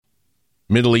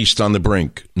Middle East on the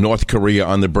brink. North Korea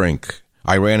on the brink.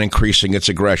 Iran increasing its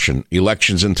aggression,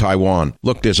 elections in Taiwan.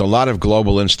 Look, there's a lot of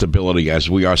global instability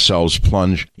as we ourselves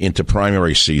plunge into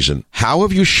primary season. How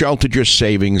have you sheltered your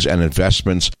savings and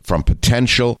investments from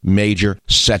potential major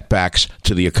setbacks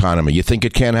to the economy? You think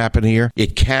it can happen here?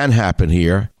 It can happen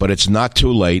here, but it's not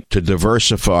too late to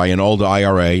diversify an old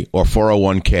IRA or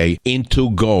 401k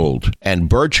into gold. And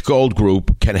Birch Gold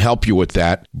Group can help you with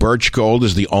that. Birch Gold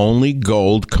is the only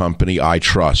gold company I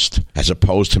trust. As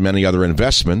opposed to many other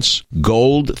investments,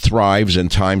 gold thrives in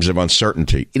times of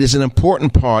uncertainty. It is an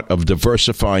important part of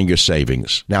diversifying your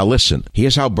savings. Now listen,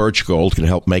 here's how Birch Gold can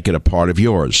help make it a part of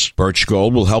yours. Birch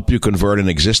Gold will help you convert an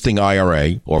existing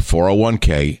IRA or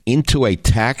 401k into a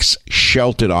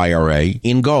tax-sheltered IRA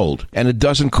in gold. And it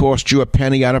doesn't cost you a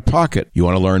penny out of pocket. You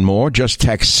want to learn more? Just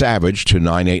text SAVAGE to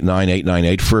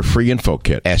 989898 for a free info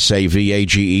kit.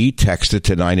 SAVAGE, text it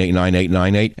to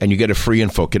 989898 and you get a free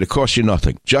info kit. It costs you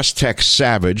nothing. Just text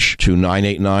SAVAGE to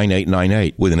 989898.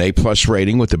 With an A-plus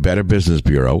rating with the Better Business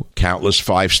Bureau, countless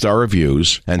 5-star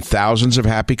reviews, and thousands of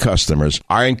happy customers,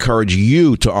 I encourage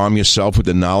you to arm yourself with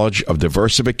the knowledge of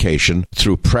diversification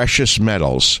through precious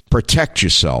metals. Protect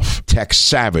yourself. Text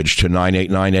SAVAGE to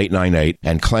 989898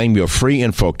 and claim your free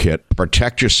info kit.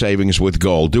 Protect your savings with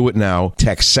gold. Do it now.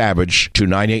 Text SAVAGE to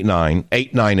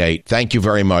 989898. Thank you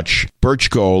very much. Birch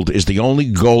Gold is the only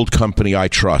gold company I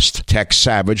trust. Text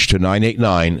SAVAGE to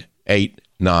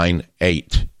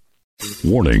 989898.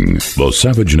 Warning, the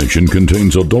Savage Nation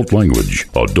contains adult language,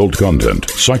 adult content,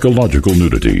 psychological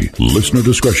nudity. Listener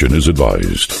discretion is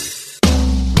advised.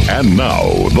 And now,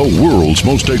 the world's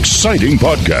most exciting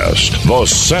podcast, The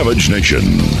Savage Nation,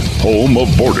 home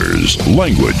of borders,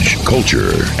 language,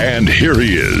 culture. And here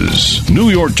he is,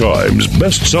 New York Times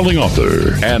best-selling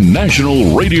author and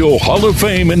National Radio Hall of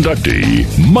Fame inductee,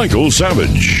 Michael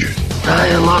Savage.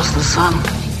 I lost the son.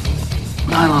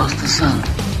 I lost the son.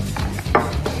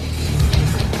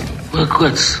 We're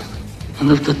quits. And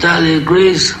if the tally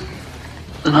agrees,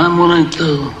 then I'm willing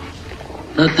to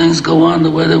let things go on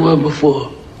the way they were before.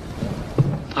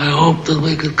 I hope that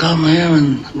we could come here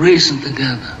and reason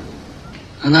together.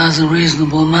 And as a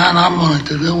reasonable man, I'm willing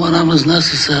to do whatever's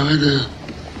necessary to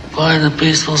find a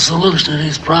peaceful solution to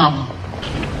these problems.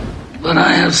 But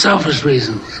I have selfish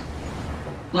reasons.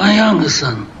 My youngest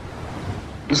son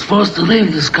was supposed to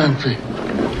leave this country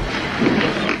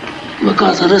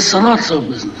because of this Salazzo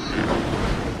business.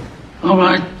 All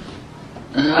right,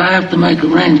 I have to make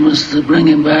arrangements to bring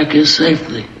him back here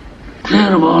safely,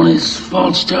 clear of all these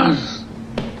false charges.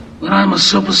 But I'm a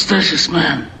superstitious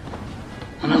man,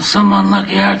 and if some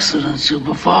unlucky accident should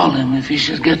befall him, if he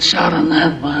should get shot in the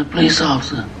head by a police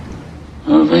officer,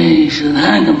 or if he should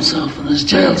hang himself in his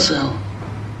jail cell,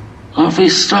 or if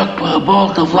he's struck by a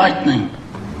bolt of lightning,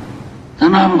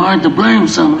 then I'm going to blame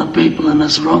some of the people in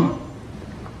this room,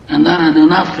 and that I do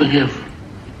not forgive.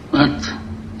 But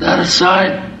that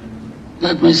aside,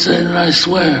 let me say that I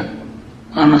swear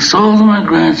on the souls of my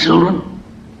grandchildren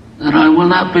that I will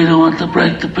not be the one to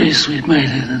break the peace we've made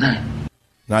here today.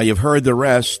 Now you've heard the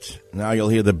rest. Now you'll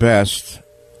hear the best,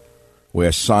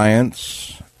 where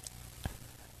science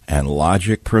and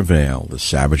logic prevail, the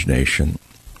Savage Nation.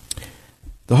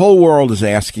 The whole world is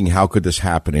asking, how could this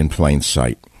happen in plain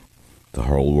sight? The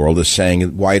whole world is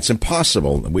saying why it's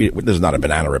impossible. There's not a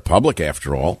banana republic,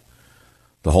 after all.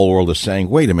 The whole world is saying,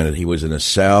 wait a minute, he was in a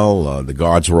cell, the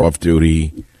guards were off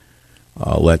duty,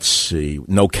 let's see,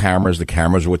 no cameras, the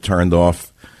cameras were turned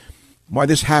off. Why,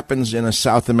 this happens in a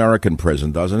South American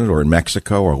prison, doesn't it? Or in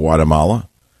Mexico or Guatemala,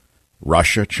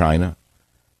 Russia, China.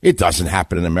 It doesn't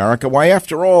happen in America. Why,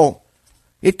 after all,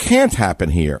 it can't happen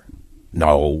here.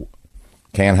 No,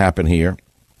 can't happen here.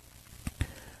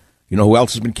 You know who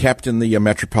else has been kept in the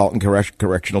Metropolitan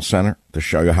Correctional Center to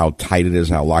show you how tight it is,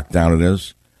 how locked down it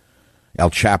is? El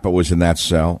Chapo was in that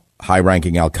cell.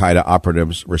 High-ranking al-Qaeda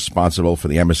operatives responsible for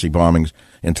the embassy bombings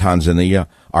in Tanzania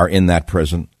are in that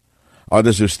prison.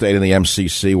 Others who stayed in the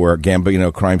MCC were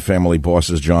Gambino crime family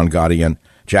bosses John Gotti and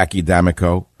Jackie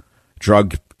D'Amico,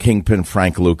 drug kingpin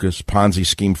Frank Lucas, Ponzi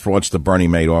scheme fraudster Bernie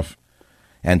Madoff,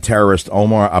 and terrorist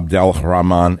Omar Abdel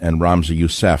Rahman and Ramzi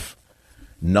Youssef.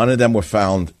 None of them were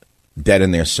found dead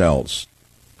in their cells.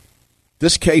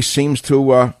 This case seems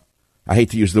to, I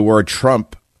hate to use the word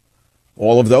Trump,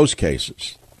 all of those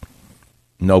cases.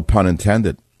 No pun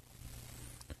intended.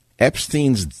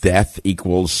 Epstein's death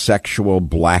equals sexual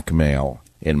blackmail,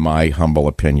 in my humble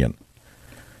opinion.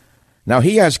 Now,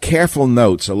 he has careful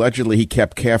notes. Allegedly, he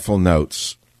kept careful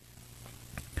notes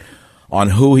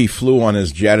on who he flew on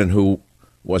his jet and who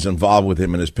was involved with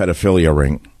him in his pedophilia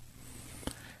ring.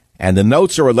 And the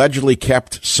notes are allegedly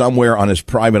kept somewhere on his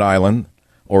private island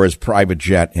or his private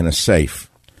jet in a safe.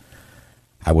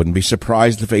 I wouldn't be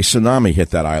surprised if a tsunami hit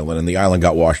that island and the island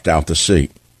got washed out to sea.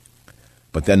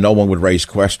 But then no one would raise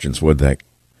questions, would they?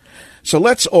 So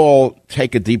let's all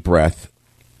take a deep breath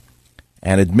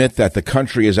and admit that the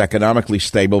country is economically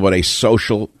stable, but a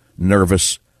social,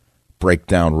 nervous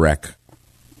breakdown wreck.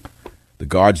 The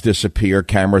guards disappear,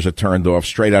 cameras are turned off,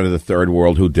 straight out of the third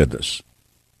world. Who did this?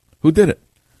 Who did it?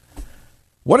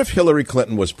 What if Hillary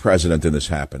Clinton was president and this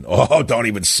happened? Oh, don't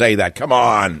even say that. Come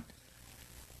on.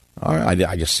 All right,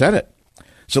 I just said it.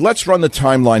 So let's run the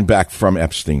timeline back from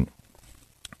Epstein.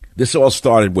 This all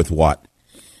started with what?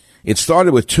 It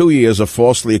started with 2 years of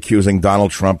falsely accusing Donald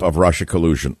Trump of Russia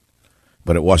collusion,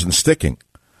 but it wasn't sticking.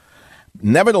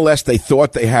 Nevertheless, they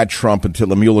thought they had Trump until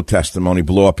the Mueller testimony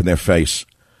blew up in their face.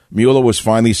 Mueller was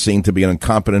finally seen to be an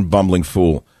incompetent, bumbling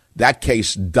fool. That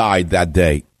case died that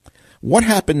day. What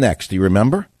happened next? Do you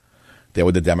remember? There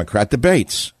were the Democrat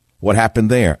debates. What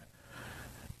happened there?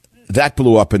 That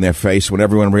blew up in their face when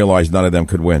everyone realized none of them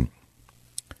could win.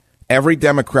 Every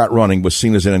Democrat running was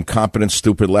seen as an incompetent,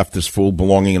 stupid leftist fool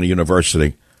belonging in a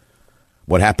university.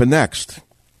 What happened next?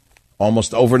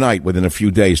 Almost overnight, within a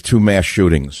few days, 2 mass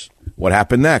shootings. What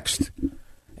happened next?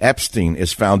 Epstein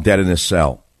is found dead in his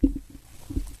cell.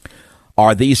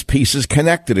 Are these pieces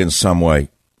connected in some way?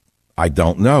 I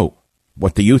don't know.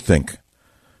 What do you think?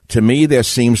 To me, there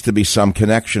seems to be some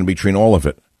connection between all of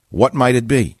it. What might it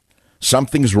be?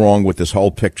 Something's wrong with this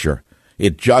whole picture.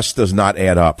 It just does not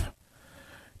add up.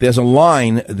 There's a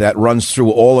line that runs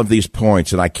through all of these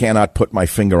points, and I cannot put my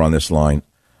finger on this line.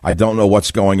 I don't know what's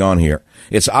going on here.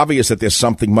 It's obvious that there's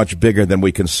something much bigger than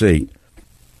we can see.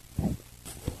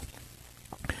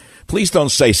 Please don't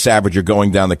say, Savage, you're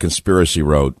going down the conspiracy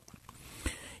road.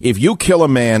 If you kill a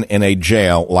man in a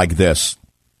jail like this,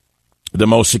 the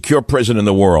most secure prison in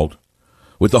the world,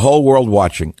 with the whole world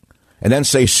watching, and then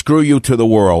say, screw you to the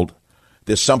world,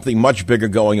 there's something much bigger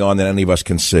going on than any of us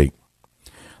can see.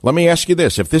 Let me ask you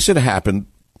this. If this had happened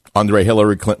under a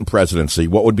Hillary Clinton presidency,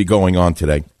 what would be going on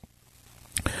today?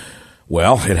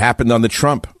 Well, it happened under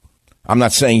Trump. I'm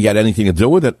not saying he had anything to do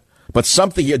with it, but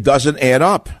something here doesn't add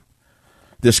up.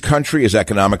 This country is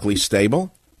economically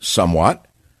stable, somewhat,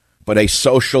 but a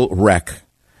social wreck.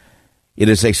 It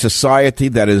is a society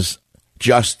that is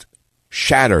just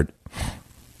shattered.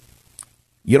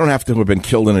 You don't have to have been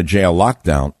killed in a jail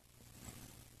lockdown.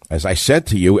 As I said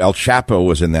to you, El Chapo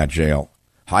was in that jail.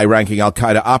 High-ranking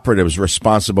al-Qaeda operatives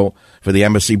responsible for the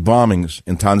embassy bombings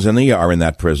in Tanzania are in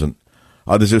that prison.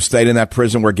 Others who stayed in that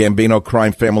prison were Gambino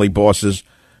crime family bosses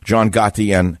John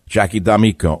Gotti and Jackie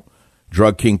D'Amico,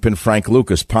 drug kingpin Frank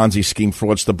Lucas, Ponzi scheme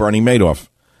fraudster Bernie Madoff,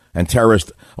 and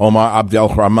terrorist Omar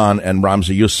Abdel-Rahman and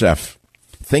Ramzi Youssef.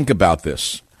 Think about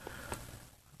this.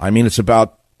 I mean, it's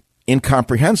about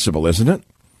incomprehensible, isn't it?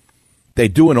 They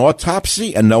do an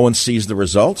autopsy and no one sees the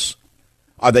results.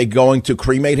 Are they going to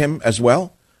cremate him as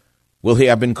well? Will he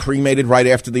have been cremated right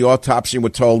after the autopsy? We're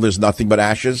told there's nothing but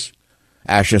ashes.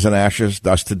 Ashes and ashes,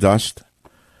 dust to dust.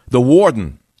 The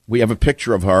warden, we have a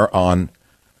picture of her on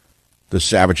the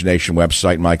Savage Nation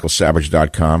website,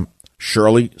 michaelsavage.com.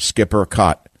 Shirley Skipper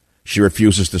Cott. She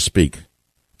refuses to speak.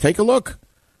 Take a look.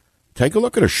 Take a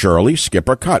look at her. Shirley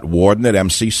Skipper Cott, warden at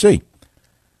MCC.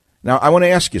 Now, I want to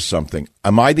ask you something.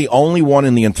 Am I the only one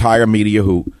in the entire media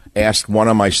who asked one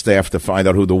of my staff to find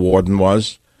out who the warden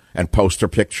was and post her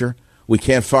picture? We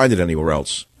can't find it anywhere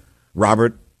else.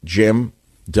 Robert, Jim,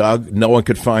 Doug, no one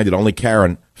could find it. Only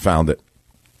Karen found it.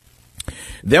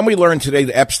 Then we learned today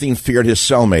that Epstein feared his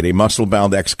cellmate, a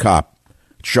muscle-bound ex-cop,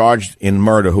 charged in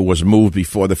murder who was moved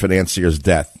before the financier's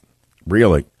death.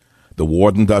 Really? The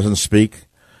warden doesn't speak?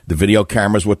 The video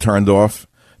cameras were turned off?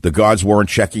 The guards weren't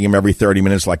checking him every 30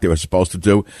 minutes like they were supposed to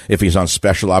do if he's on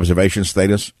special observation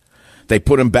status? They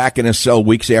put him back in his cell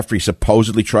weeks after he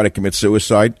supposedly tried to commit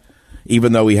suicide,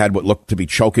 even though he had what looked to be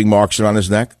choking marks around his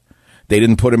neck. They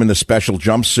didn't put him in the special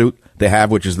jumpsuit they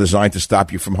have, which is designed to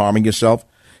stop you from harming yourself.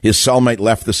 His cellmate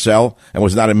left the cell and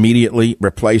was not immediately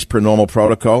replaced per normal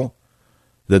protocol.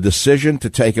 The decision to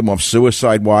take him off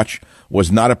suicide watch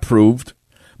was not approved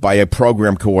by a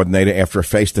program coordinator after a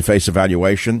face-to-face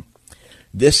evaluation.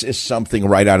 This is something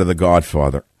right out of The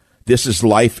Godfather. This is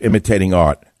life imitating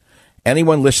art.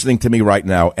 Anyone listening to me right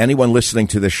now, anyone listening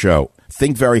to this show,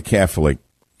 think very carefully.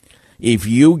 If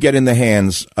you get in the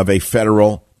hands of a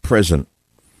federal prison,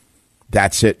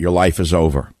 that's it. Your life is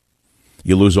over.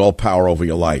 You lose all power over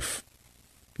your life.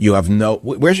 You have no...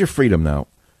 Where's your freedom now?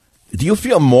 Do you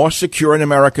feel more secure in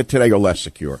America today or less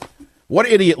secure? What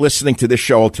idiot listening to this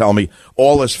show will tell me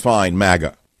all is fine,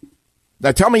 MAGA?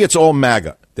 Now tell me it's all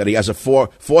MAGA, that he has a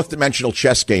fourth dimensional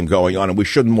chess game going on and we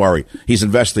shouldn't worry. He's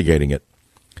investigating it.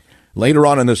 Later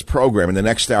on in this program, in the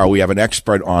next hour, we have an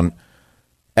expert on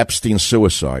Epstein's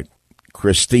suicide,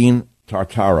 Christine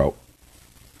Tartaro.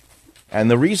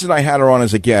 And the reason I had her on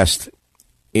as a guest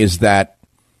is that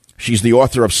she's the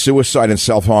author of Suicide and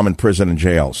Self-Harm in Prison and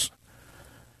Jails.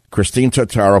 Christine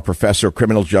Tartaro, professor of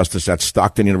criminal justice at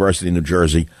Stockton University, New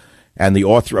Jersey, and the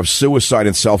author of Suicide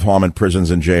and Self-Harm in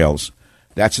Prisons and Jails.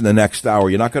 That's in the next hour.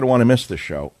 You're not going to want to miss the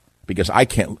show because I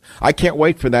can't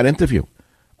wait for that interview.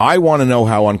 I want to know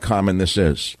how uncommon this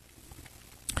is.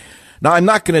 Now, I'm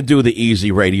not going to do the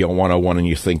easy Radio 101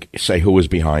 and say who is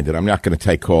behind it. I'm not going to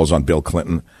take calls on Bill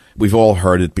Clinton. We've all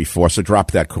heard it before, so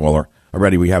drop that caller.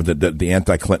 Already we have the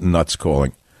anti-Clinton nuts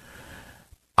calling.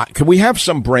 Can we have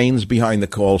some brains behind the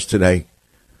calls today?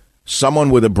 Someone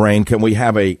with a brain. Can we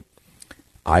have a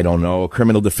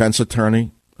criminal defense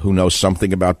attorney who knows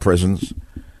something about prisons?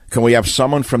 Can we have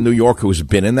someone from New York who's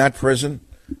been in that prison?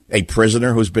 A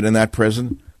prisoner who's been in that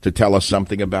prison to tell us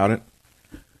something about it?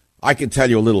 I can tell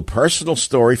you a little personal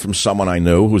story from someone I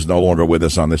knew who's no longer with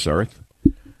us on this earth.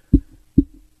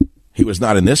 He was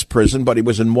not in this prison, but he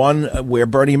was in one where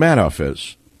Bernie Madoff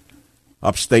is,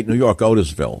 upstate New York,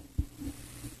 Otisville.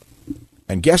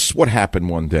 And guess what happened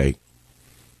one day?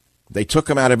 They took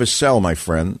him out of his cell, my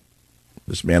friend,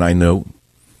 this man I knew.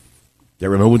 They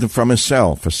removed him from his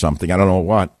cell for something, I don't know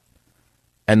what.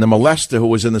 And the molester who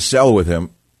was in the cell with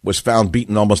him was found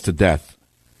beaten almost to death.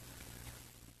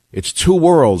 It's two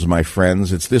worlds, my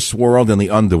friends. It's this world and the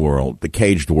underworld, the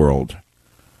caged world.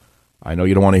 I know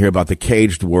you don't want to hear about the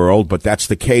caged world, but that's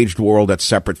the caged world that's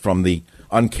separate from the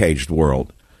uncaged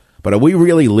world. But are we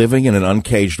really living in an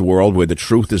uncaged world where the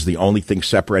truth is the only thing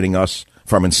separating us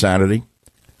from insanity?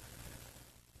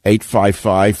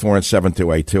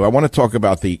 855-407-282. I want to talk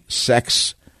about the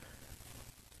sex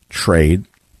trade.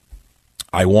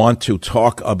 I want to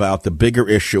talk about the bigger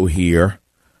issue here,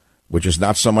 which is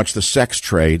not so much the sex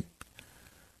trade,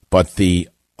 but the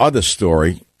other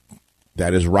story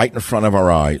that is right in front of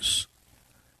our eyes.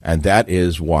 And that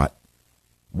is what?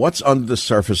 What's under the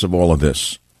surface of all of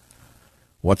this?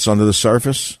 What's under the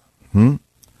surface?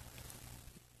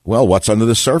 Well, what's under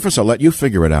the surface? I'll let you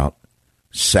figure it out.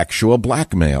 Sexual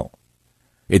blackmail.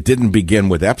 It didn't begin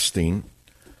with Epstein,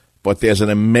 but there's an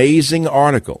amazing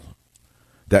article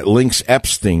that links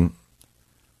Epstein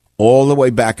all the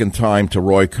way back in time to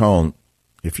Roy Cohn,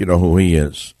 if you know who he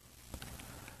is.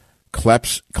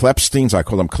 Klepstein's, I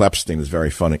call him Klepstein, is very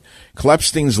funny.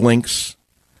 Klepstein's links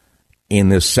in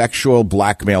this sexual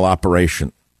blackmail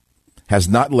operation has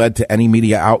not led to any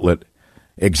media outlet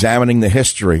examining the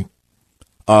history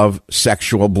of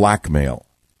sexual blackmail.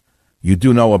 You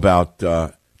do know about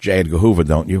J. Edgar Hoover,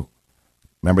 don't you?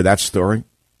 Remember that story?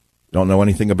 Don't know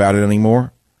anything about it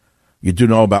anymore? You do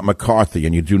know about McCarthy,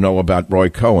 and you do know about Roy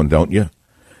Cohn, don't you?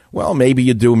 Well, maybe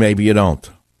you do, maybe you don't.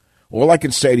 All I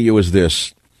can say to you is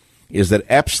this, is that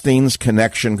Epstein's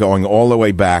connection going all the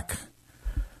way back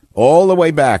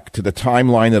to the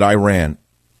timeline that I ran,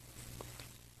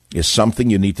 is something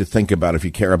you need to think about if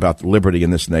you care about liberty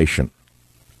in this nation.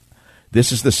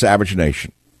 This is the Savage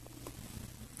Nation.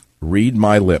 Read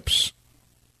my lips.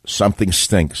 Something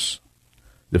stinks.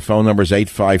 The phone number is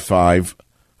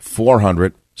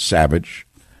 855-400-SAVAGE,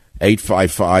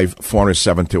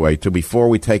 855-400-7282. Before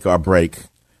we take our break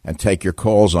and take your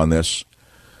calls on this,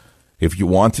 if you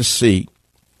want to see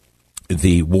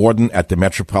the warden at the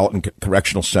Metropolitan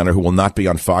Correctional Center, who will not be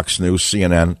on Fox News,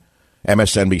 CNN,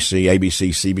 MSNBC, ABC,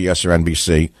 CBS, or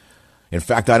NBC. In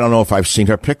fact, I don't know if I've seen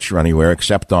her picture anywhere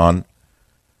except on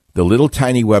the little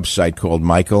tiny website called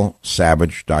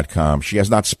michaelsavage.com. She has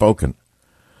not spoken.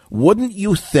 Wouldn't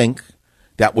you think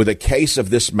that with a case of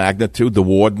this magnitude, the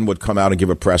warden would come out and give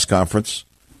a press conference?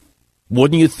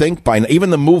 Wouldn't you think even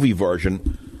the movie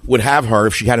version would have her,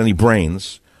 if she had any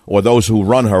brains, or those who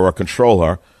run her or control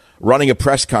her, running a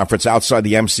press conference outside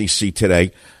the MCC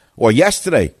today or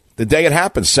yesterday, the day it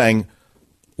happened, saying,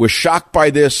 we're shocked by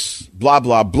this, blah,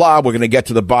 blah, blah. We're going to get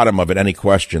to the bottom of it. Any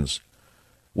questions?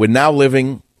 We're now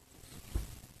living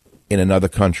in another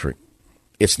country.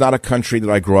 It's not a country that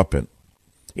I grew up in.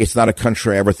 It's not a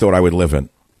country I ever thought I would live in.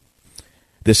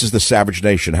 This is the Savage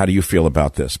Nation. How do you feel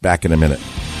about this? Back in a minute.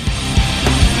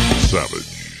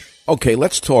 Savage. Okay,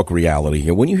 let's talk reality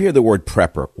here. When you hear the word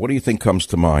prepper, what do you think comes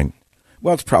to mind?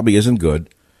 Well, it probably isn't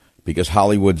good, because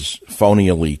Hollywood's phony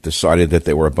elite decided that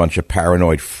they were a bunch of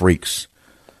paranoid freaks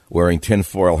wearing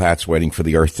tinfoil hats waiting for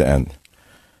the earth to end.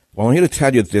 Well, I'm here to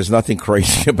tell you that there's nothing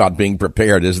crazy about being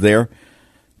prepared, is there?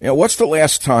 You know, what's the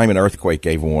last time an earthquake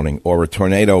gave warning, or a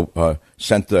tornado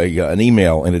sent an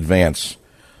email in advance,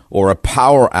 or a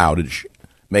power outage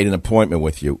made an appointment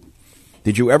with you?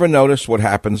 Did you ever notice what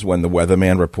happens when the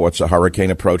weatherman reports a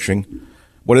hurricane approaching?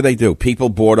 What do? People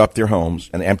board up their homes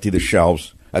and empty the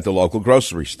shelves at the local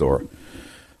grocery store.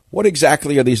 What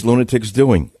exactly are these lunatics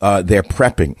doing? They're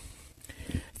prepping.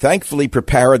 Thankfully,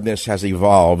 preparedness has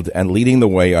evolved, and leading the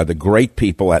way are the great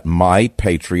people at My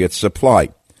Patriot Supply.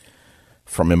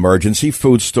 From emergency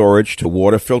food storage to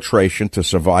water filtration to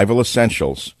survival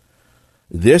essentials,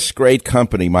 this great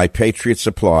company, My Patriot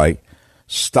Supply,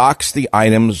 stocks the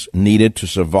items needed to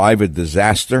survive a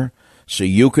disaster so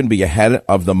you can be ahead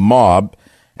of the mob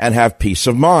and have peace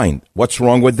of mind. What's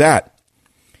wrong with that?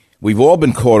 We've all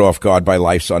been caught off guard by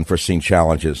life's unforeseen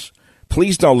challenges.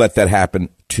 Please don't let that happen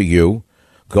to you.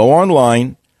 Go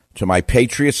online to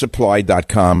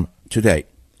mypatriotsupply.com today.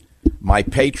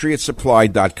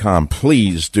 mypatriotsupply.com.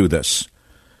 Please do this.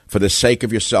 For the sake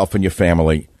of yourself and your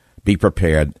family, be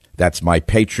prepared. That's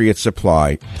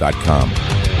mypatriotsupply.com.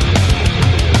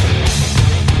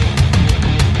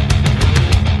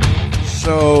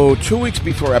 So, 2 weeks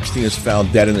before Epstein is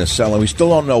found dead in his cell, and we still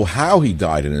don't know how he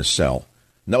died in his cell.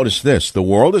 Notice this. The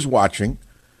world is watching,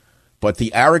 but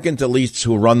the arrogant elites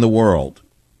who run the world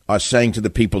are saying to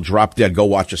the people, drop dead, go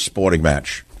watch a sporting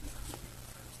match.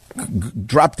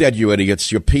 Drop dead, you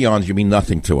idiots. You're peons. You mean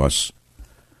nothing to us.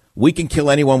 We can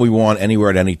kill anyone we want, anywhere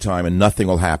at any time, and nothing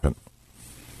will happen.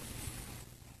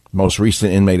 Most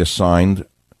recent inmate assigned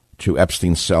to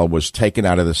Epstein's cell was taken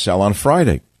out of the cell on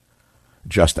Friday,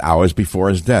 just hours before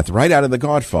his death, right out of The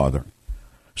Godfather.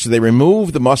 So they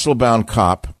removed the muscle-bound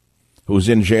cop who's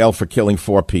in jail for killing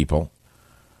 4 people,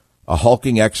 a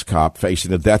hulking ex-cop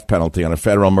facing the death penalty on a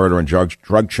federal murder and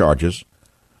drug charges,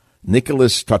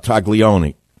 Nicholas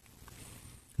Tartaglione.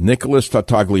 Nicholas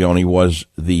Tartaglione was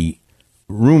the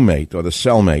roommate or the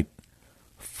cellmate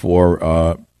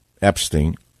for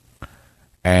Epstein.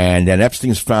 And then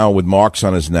Epstein's found with marks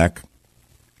on his neck.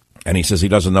 And he says he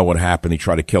doesn't know what happened. He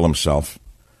tried to kill himself.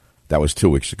 That was 2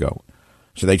 weeks ago.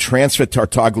 So they transferred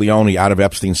Tartaglione out of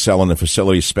Epstein's cell in the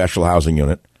facility's special housing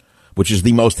unit, which is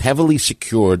the most heavily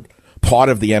secured part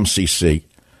of the MCC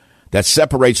that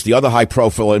separates the other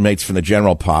high-profile inmates from the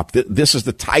general pop. This is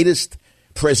the tightest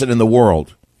prison in the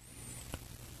world.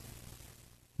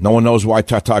 No one knows why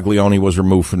Tartaglione was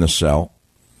removed from the cell.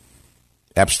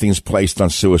 Epstein's placed on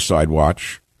suicide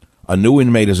watch. A new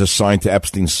inmate is assigned to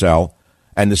Epstein's cell,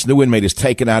 and this new inmate is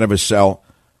taken out of his cell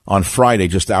on Friday,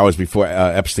 just hours before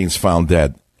Epstein's found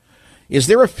dead. Is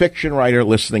there a fiction writer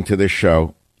listening to this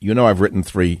show? You know I've written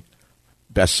 3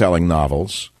 best-selling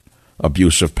novels,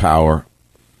 Abuse of Power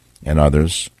and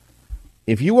others.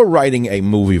 If you were writing a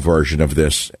movie version of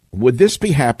this, would this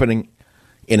be happening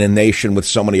in a nation with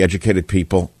so many educated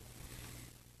people,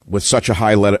 with such a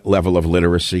high level of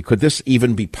literacy? Could this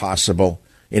even be possible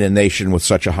in a nation with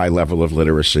such a high level of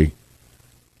literacy?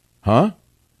 Huh?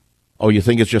 Oh, you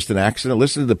think it's just an accident?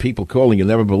 Listen to the people calling. You'll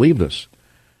never believe this.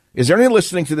 Is there anyone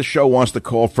listening to the show who wants to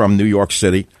call from New York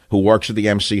City who works at the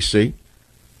MCC?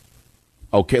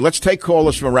 Okay, let's take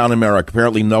callers from around America.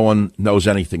 Apparently no one knows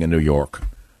anything in New York.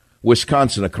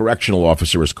 Wisconsin, a correctional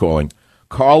officer is calling.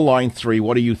 Call line 3.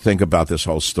 What do you think about this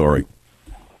whole story?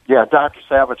 Yeah, Dr.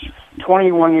 Savage,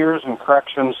 21 years in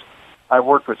corrections. I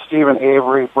worked with Stephen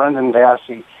Avery, Brendan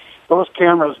Dassey. Those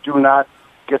cameras do not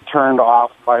get turned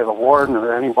off by the warden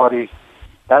or anybody.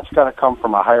 That's got to come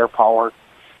from a higher power.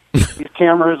 These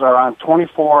cameras are on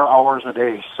 24 hours a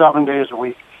day, 7 days a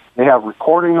week. They have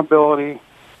recording ability.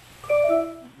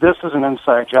 This is an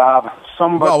inside job.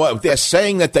 Well, they're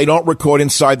saying that they don't record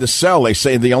inside the cell. They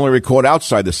say they only record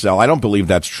outside the cell. I don't believe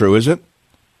that's true, is it?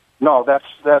 No,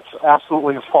 that's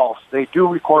absolutely false. They do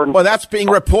record. Well, that's being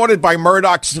reported by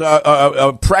Murdoch's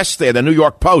press there, the New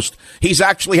York Post. He's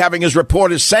actually having his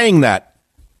reporters saying that.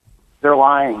 They're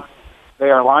lying. They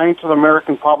are lying to the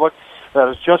American public. That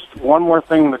is just one more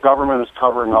thing the government is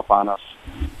covering up on us.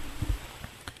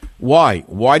 Why?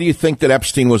 Why do you think that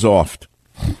Epstein was offed?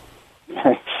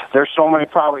 There's so many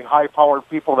probably high-powered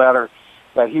people that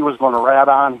he was going to rat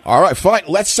on. All right, fine.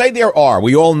 Let's say there are.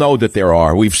 We all know that there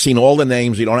are. We've seen all the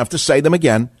names. You don't have to say them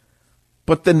again.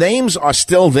 But the names are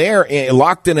still there,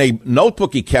 locked in a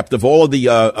notebook he kept of all of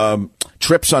the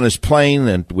trips on his plane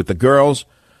and with the girls.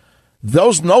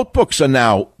 Those notebooks are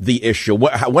now the issue.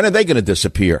 When are they going to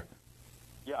disappear?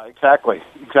 Yeah, exactly.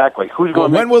 Who's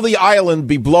going? When will the island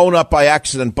be blown up by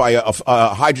accident by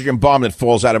a hydrogen bomb that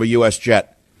falls out of a U.S.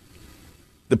 jet?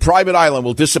 The private island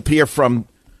will disappear from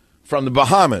the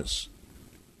Bahamas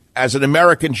as an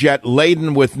American jet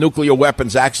laden with nuclear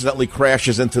weapons accidentally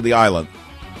crashes into the island.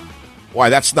 Why,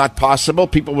 that's not possible?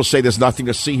 People will say there's nothing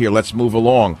to see here. Let's move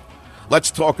along. Let's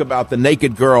talk about the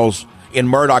naked girls in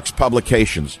Murdoch's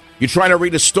publications. You're trying to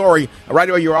read a story, right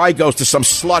away your eye goes to some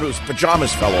slut whose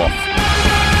pajamas fell off.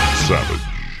 Savage.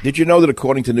 Did you know that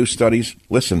according to new studies,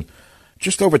 listen,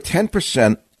 just over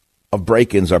 10% of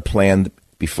break-ins are planned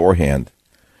beforehand.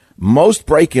 Most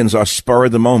break-ins are spur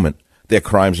of the moment. They're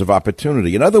crimes of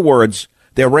opportunity. In other words,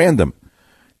 they're random.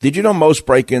 Did you know most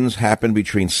break-ins happen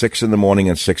between 6 in the morning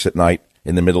and 6 at night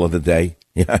in the middle of the day?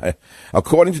 Yeah.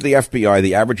 According to the FBI,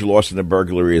 the average loss in a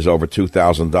burglary is over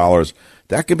 $2,000.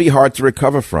 That can be hard to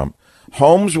recover from.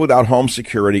 Homes without home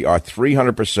security are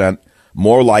 300%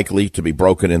 more likely to be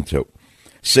broken into.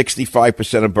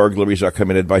 65% of burglaries are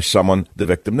committed by someone the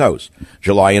victim knows.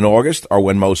 July and August are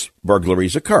when most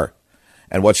burglaries occur.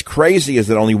 And what's crazy is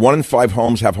that only 1 in 5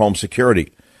 homes have home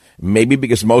security. Maybe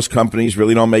because most companies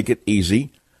really don't make it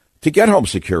easy to get home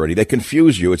security. They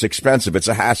confuse you. It's expensive. It's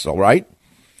a hassle, right?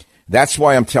 That's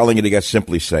why I'm telling you to get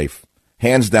Simply Safe.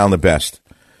 Hands down the best.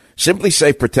 Simply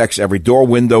Safe protects every door,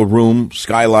 window, room,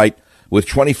 skylight with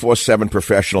 24/7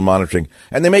 professional monitoring.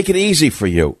 And they make it easy for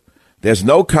you. There's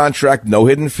no contract, no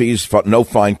hidden fees, no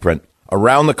fine print.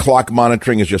 Around-the-clock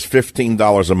monitoring is just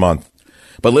 $15 a month.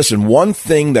 But listen, one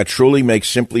thing that truly makes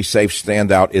Simply Safe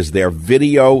stand out is their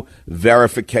video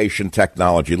verification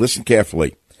technology. Listen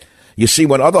carefully. You see,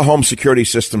 when other home security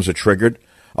systems are triggered,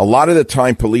 a lot of the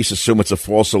time police assume it's a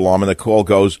false alarm and the call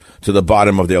goes to the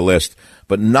bottom of their list.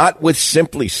 But not with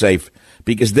Simply Safe,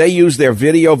 because they use their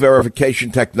video verification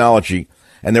technology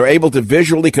and they're able to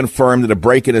visually confirm that a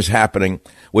break-in is happening,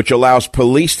 which allows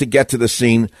police to get to the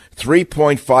scene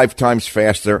 3.5 times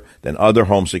faster than other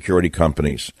home security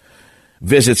companies.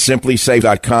 Visit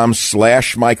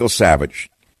simplysafe.com/Michael Savage.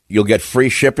 You'll get free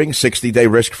shipping, 60-day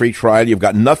risk-free trial. You've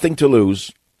got nothing to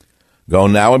lose. Go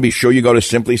now and be sure you go to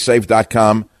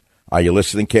simplysafe.com. Are you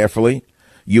listening carefully?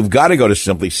 You've got to go to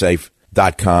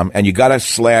simplysafe.com and you got to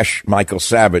 /Michael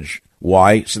Savage.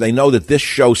 Why? So they know that this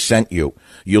show sent you.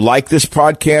 You like this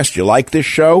podcast? You like this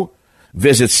show?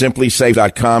 Visit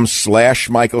simplysafe.com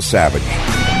 /Michael Savage.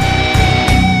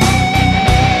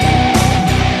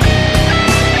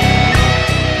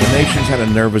 The nation's had a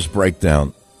nervous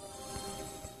breakdown.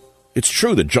 It's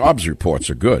true that jobs reports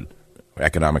are good,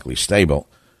 economically stable,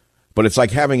 but it's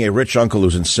like having a rich uncle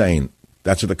who's insane.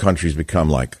 That's what the country's become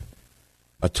like.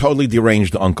 A totally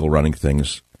deranged uncle running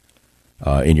things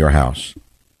in your house.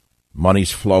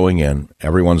 Money's flowing in.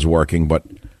 Everyone's working, but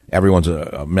everyone's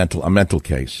a mental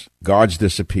case. Guards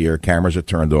disappear. Cameras are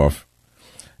turned off.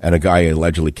 And a guy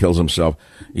allegedly kills himself.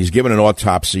 He's given an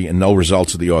autopsy and no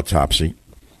results of the autopsy.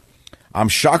 I'm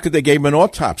shocked that they gave him an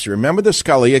autopsy. Remember the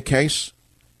Scalia case?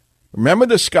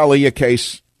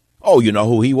 Oh, you know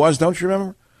who he was, don't you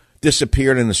remember?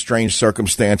 Disappeared in a strange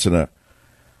circumstance in a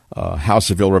house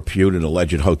of ill repute, an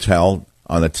alleged hotel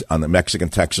on the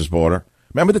Mexican-Texas border.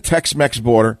 Remember the Tex-Mex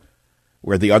border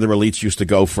where the other elites used to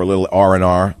go for a little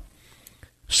R&R?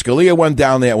 Scalia went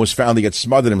down there and was found he had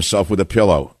smothered himself with a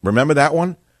pillow. Remember that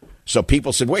one? So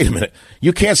people said, wait a minute,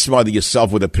 you can't smother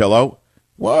yourself with a pillow.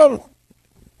 Well,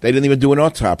 they didn't even do an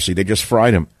autopsy. They just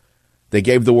fried him. They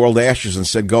gave the world ashes and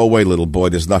said, go away, little boy,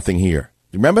 there's nothing here.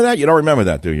 You remember that? You don't remember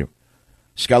that, do you?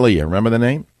 Scalia, remember the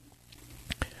name?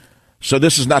 So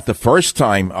this is not the first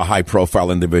time a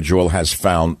high-profile individual has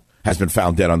been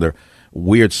found dead under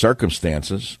weird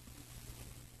circumstances.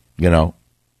 You know,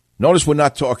 notice we're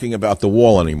not talking about the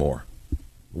wall anymore.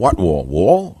 What wall?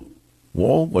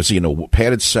 Wall? Was he in a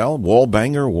padded cell? Wall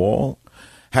banger? Wall?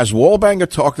 Has Wall banger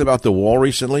talked about the wall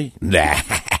recently? Nah.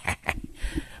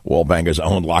 Wall banger's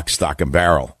own lock, stock, and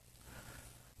barrel.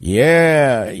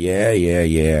 Yeah.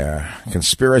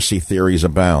 Conspiracy theories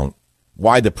abound.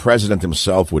 Why the president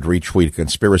himself would retweet a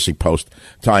conspiracy post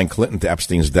tying Clinton to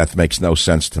Epstein's death makes no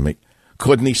sense to me.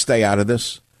 Couldn't he stay out of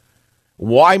this?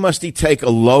 Why must he take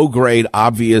a low-grade,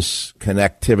 obvious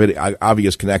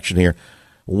connection here?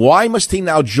 Why must he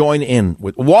now join in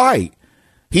with? Why?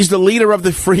 He's the leader of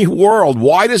the free world.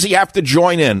 Why does he have to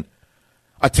join in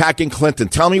attacking Clinton?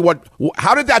 Tell me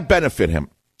how did that benefit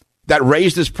him? That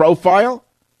raised his profile?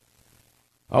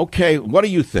 Okay, what do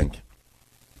you think?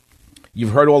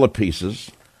 You've heard all the pieces.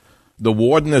 The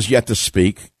warden has yet to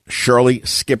speak. Shirley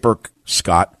Skipper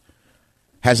Scott.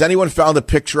 Has anyone found a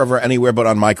picture of her anywhere but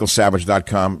on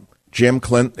michaelsavage.com? Jim,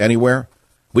 Clint, anywhere?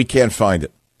 We can't find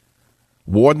it.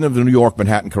 Warden of the New York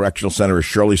Manhattan Correctional Center is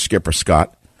Shirley Skipper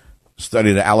Scott,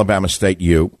 studied at Alabama State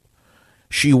U.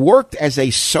 She worked as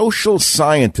a social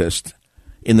scientist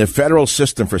in the federal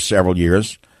system for several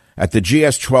years at the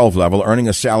GS-12 level, earning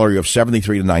a salary of $73,000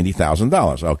 to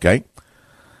 $90,000, okay?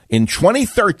 In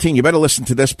 2013, you better listen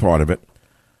to this part of it,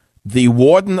 the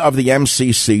warden of the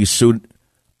MCC sued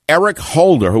Eric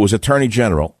Holder, who was Attorney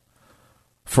General,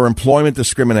 for employment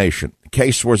discrimination. The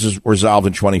case was resolved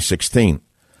in 2016.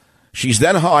 She's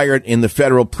then hired in the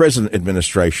Federal Prison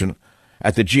Administration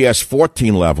at the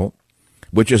GS-14 level,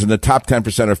 which is in the top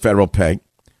 10% of federal pay.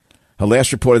 Her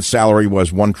last reported salary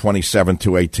was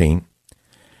 $127,218.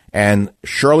 And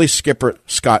Shirley Skipper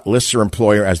Scott lists her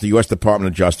employer as the U.S. Department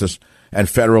of Justice and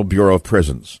Federal Bureau of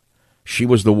Prisons. She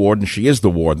was the warden. She is the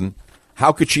warden.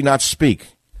 How could she not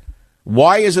speak?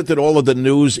 Why is it that all of the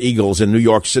news eagles in New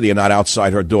York City are not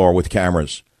outside her door with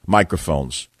cameras,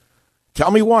 microphones?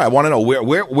 Tell me why. I want to know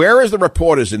where is the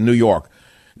reporters in New York?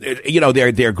 You know,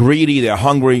 they're greedy, they're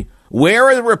hungry. Where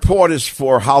are the reporters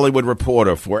for Hollywood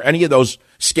Reporter, for any of those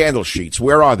scandal sheets?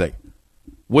 Where are they?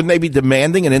 Wouldn't they be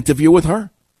demanding an interview with her?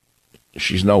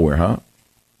 She's nowhere, huh?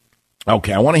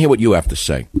 Okay, I want to hear what you have to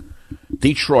say.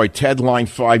 Detroit, Ted, line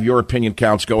 5, your opinion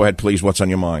counts. Go ahead, please. What's on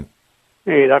your mind?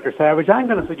 Hey, Dr. Savage, I'm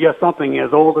going to suggest something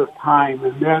as old as time,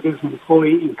 and that is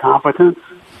employee incompetence.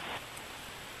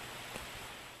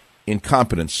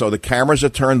 Incompetence. So the cameras are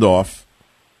turned off.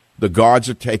 The guards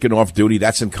are taken off duty.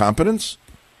 That's incompetence?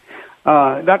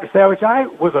 Dr. Savage, I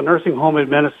was a nursing home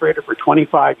administrator for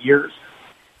 25 years,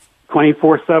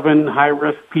 24/7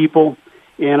 high-risk people,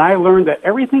 and I learned that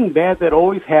everything bad that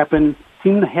always happened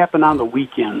seemed to happen on the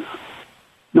weekends.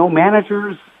 No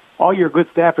managers, all your good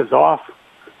staff is off,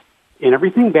 and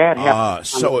everything bad happened.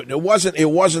 So it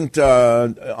wasn't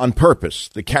on purpose.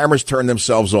 The cameras turned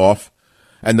themselves off,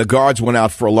 and the guards went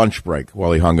out for a lunch break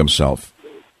while he hung himself.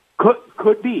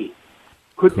 Could be.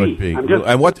 Could be.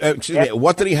 And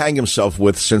what did he hang himself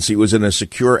with, since he was in a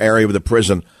secure area of the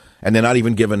prison and they're not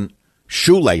even given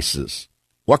shoelaces?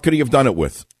 What could he have done it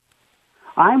with?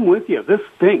 I'm with you. This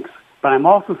stinks. But I'm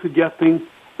also suggesting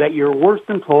that your worst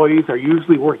employees are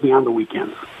usually working on the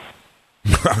weekends.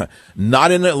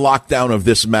 Not in a lockdown of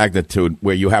this magnitude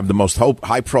where you have the most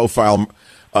high-profile,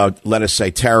 let us say,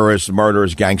 terrorists,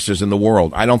 murderers, gangsters in the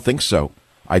world. I don't think so.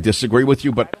 I disagree with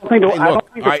you, but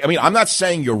I mean, I'm not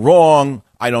saying you're wrong.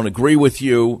 I don't agree with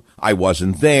you. I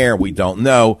wasn't there. We don't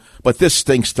know. But this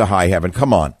stinks to high heaven.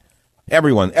 Come on.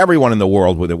 Everyone in the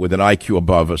world with an IQ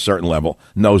above a certain level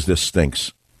knows this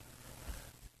stinks.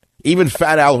 Even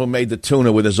Fat Al, who made the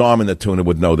tuna with his arm in the tuna,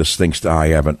 would know this stinks to high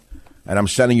heaven. And I'm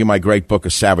sending you my great book, A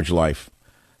Savage Life.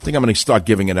 I think I'm going to start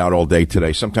giving it out all day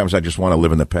today. Sometimes I just want to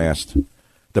live in the past.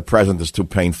 The present is too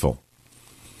painful.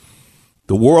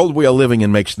 The world we are living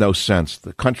in makes no sense.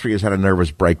 The country has had a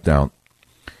nervous breakdown.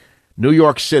 New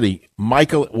York City,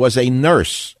 Michael was a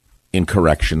nurse in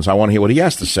corrections. I want to hear what he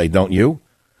has to say, don't you?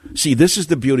 See, this is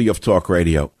the beauty of talk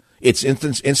radio. It's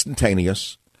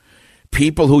instantaneous.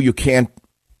 People who you can't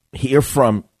hear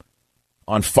from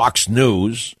on Fox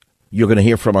News, you're going to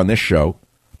hear from on this show.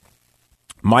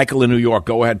 Michael in New York,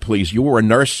 go ahead, please. You were a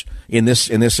nurse in this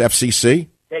FCC?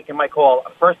 Taking my call,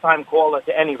 a first-time caller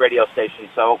to any radio station,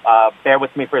 so bear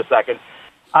with me for a second.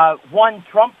 One,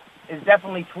 Trump is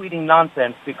definitely tweeting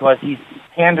nonsense because he's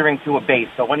pandering to a base.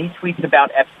 So when he tweets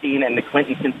about Epstein and the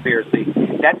Clinton conspiracy,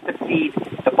 that's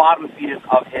the bottom feed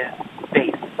of his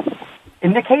base.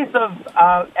 In the case of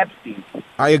Epstein,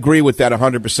 I agree with that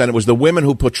 100%. It was the women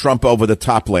who put Trump over the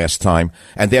top last time,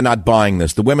 and they're not buying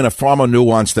this. The women are far more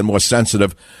nuanced and more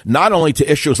sensitive, not only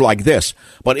to issues like this,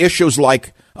 but issues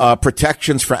like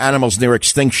protections for animals near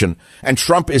extinction. And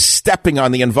Trump is stepping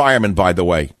on the environment, by the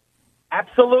way.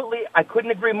 Absolutely. I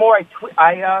couldn't agree more.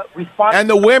 I responded. And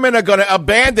the women are going to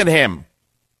abandon him.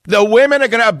 The women are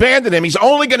going to abandon him. He's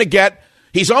only going to get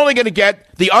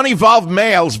the unevolved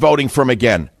males voting for him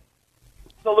again.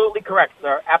 Absolutely correct,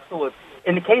 sir. Absolutely.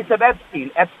 In the case of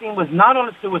Epstein was not on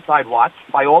a suicide watch,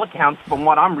 by all accounts, from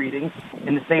what I'm reading,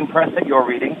 in the same press that you're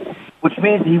reading, which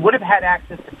means he would have had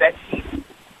access to bed sheets.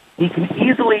 He can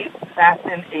easily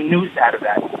fasten a noose out of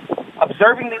that.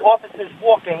 Observing the officers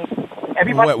walking,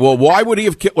 everybody... Well, why would he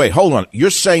have... Wait, hold on.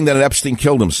 You're saying that Epstein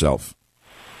killed himself.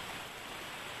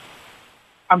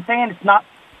 I'm saying it's not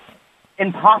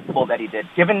impossible that he did,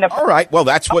 given the... All right, well,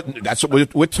 that's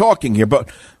what we're talking here, but...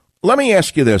 Let me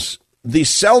ask you this. The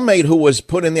cellmate who was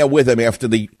put in there with him after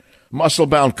the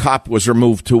muscle-bound cop was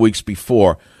removed 2 weeks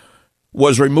before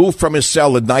was removed from his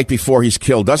cell the night before he's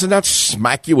killed. Doesn't that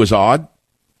smack you as odd?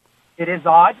 It is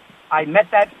odd. I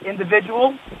met that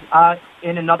individual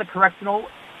in another correctional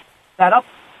setup.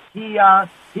 He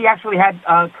actually had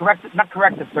not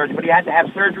corrective surgery, but he had to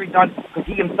have surgery done because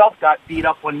he himself got beat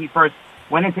up when he first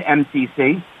went into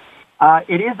MCC.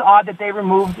 It is odd that they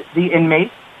removed the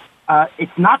inmate.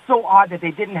 It's not so odd that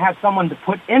they didn't have someone to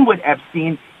put in with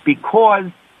Epstein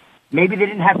because maybe they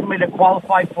didn't have somebody that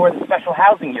qualified for the special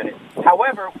housing unit.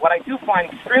 However, what I do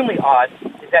find extremely odd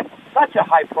is that such a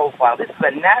high profile, this is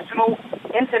a national,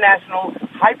 international,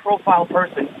 high-profile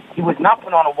person, he was not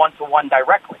put on a one-to-one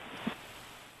directly.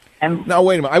 And now,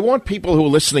 wait a minute. I want people who are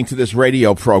listening to this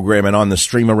radio program and on the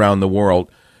stream around the world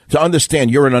to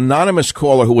understand you're an anonymous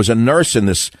caller who was a nurse in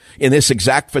this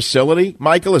exact facility.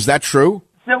 Michael, is that true?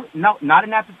 facility. No, not in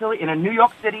that facility. In a New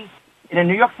York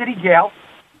City jail,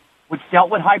 which dealt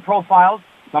with high profiles.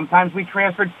 Sometimes we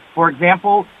transferred. For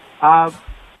example, the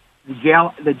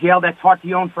jail that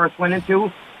Tartione first went into,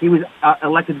 he was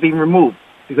elected to be removed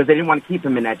because they didn't want to keep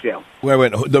him in that jail.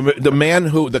 Wait.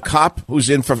 The cop who's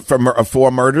in for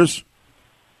 4 murders?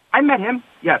 I met him,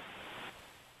 yes.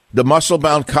 The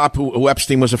muscle-bound cop who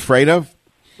Epstein was afraid of?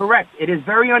 Correct. It is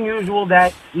very unusual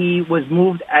that he was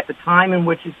moved at the time in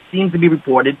which it seems to be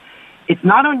reported. It's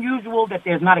not unusual that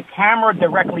there's not a camera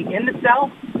directly in the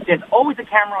cell. There's always a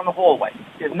camera on the hallway.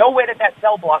 There's no way that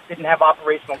cell block didn't have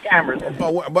operational cameras.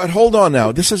 But hold on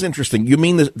now. This is interesting. You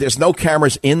mean there's no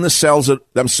cameras in the cells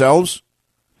themselves?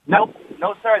 No,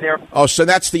 sir. Oh, so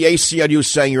that's the ACLU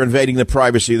saying you're invading the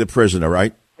privacy of the prisoner,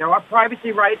 right? There are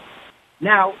privacy rights.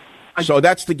 Now... So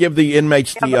that's to give the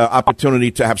inmates the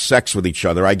opportunity to have sex with each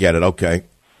other. I get it. Okay.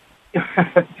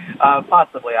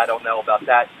 Possibly. I don't know about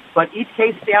that. But each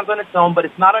case stands on its own, but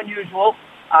it's not unusual.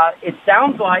 It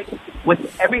sounds like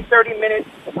with every 30-minute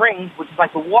ring, which is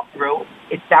like a walkthrough,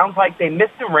 it sounds like they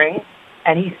missed a ring,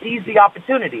 and he sees the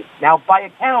opportunity. Now, by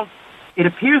accounts, it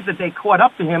appears that they caught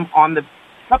up to him on the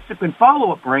subsequent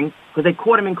follow-up ring because they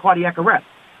caught him in cardiac arrest,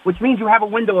 which means you have a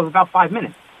window of about 5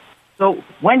 minutes. So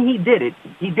when he did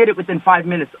it within 5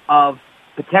 minutes of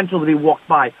potential to be walked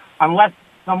by, unless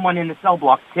someone in the cell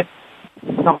block tipped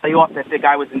somebody off that the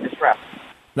guy was in distress.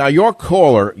 Now, your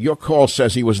call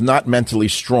says he was not mentally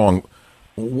strong.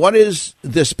 What is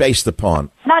this based upon?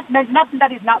 Nothing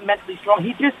that he's not mentally strong.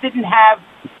 He just didn't have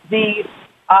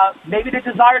maybe the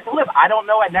desire to live. I don't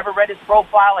know. I never read his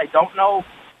profile. I don't know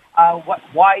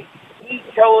why he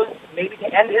chose maybe to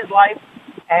end his life,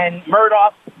 and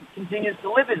Murdoch continues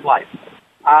to live his life.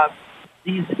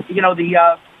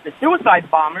 The suicide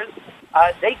bombers,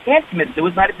 they can't commit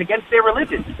suicide. It's against their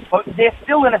religion. But they're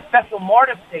still in a special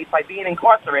martyr state by being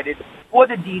incarcerated for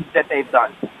the deeds that they've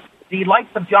done. The likes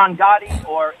of John Gotti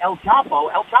or El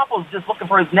Chapo's just looking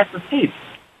for his next escape.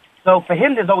 So for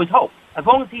him, there's always hope. As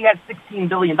long as he has $16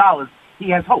 billion, he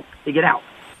has hope to get out.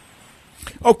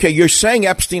 Okay, you're saying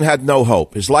Epstein had no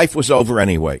hope. His life was over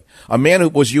anyway. A man who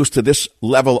was used to this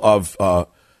level of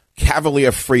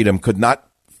cavalier freedom could not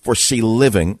foresee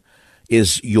living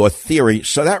is your theory.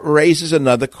 So that raises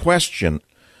another question.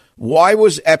 Why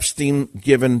was Epstein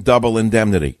given double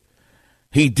indemnity?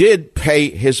 He did pay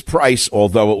his price,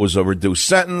 although it was a reduced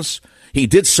sentence. He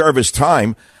did serve his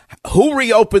time. Who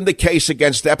reopened the case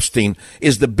against Epstein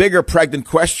is the bigger pregnant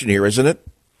question here, isn't it?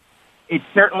 It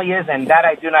certainly is, and that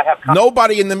I do not have...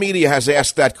 Nobody in the media has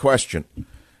asked that question.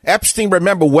 Epstein,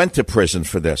 remember, went to prison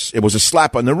for this. It was a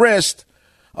slap on the wrist.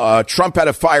 Trump had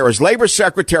to fire his labor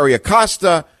secretary,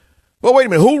 Acosta. Well, wait a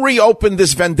minute. Who reopened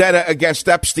this vendetta against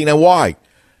Epstein and why?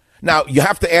 Now, you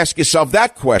have to ask yourself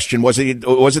that question. Was it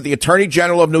the Attorney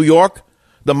General of New York,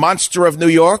 the monster of New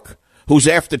York, who's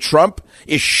after Trump?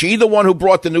 Is she the one who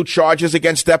brought the new charges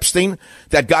against Epstein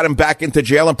that got him back into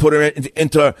jail and put him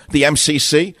into the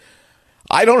MCC?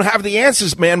 I don't have the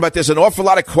answers, man, but there's an awful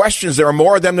lot of questions. There are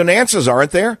more of them than answers,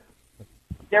 aren't there?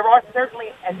 There are certainly,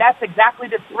 and that's exactly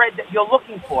the thread that you're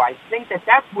looking for. I think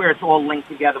that's where it's all linked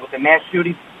together with the mass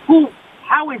shootings.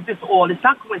 How is this all? It's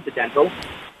not coincidental.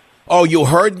 Oh, you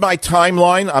heard my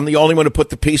timeline? I'm the only one who put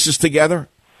the pieces together?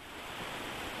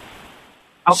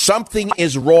 Oh. Something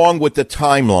is wrong with the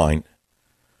timeline.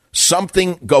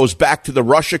 Something goes back to the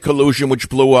Russia collusion, which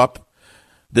blew up,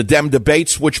 the Dem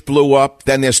debates, which blew up,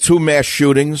 then there's 2 mass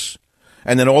shootings,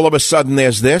 and then all of a sudden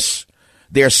there's this.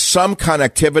 There's some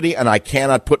connectivity, and I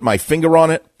cannot put my finger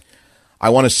on it. I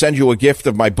want to send you a gift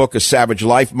of my book, A Savage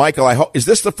Life. Michael, is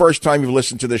this the first time you've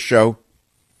listened to this show?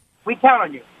 We count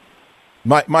on you.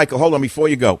 Michael, hold on before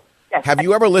you go. Yes. Have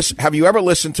you ever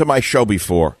listened to my show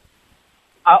before?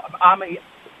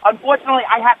 Unfortunately,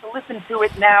 I have to listen to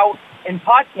it now in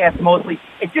podcasts mostly.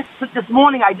 It just this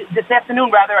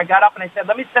afternoon, I got up and I said,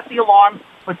 let me set the alarm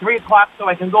for 3:00 so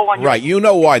I can go on. Right, you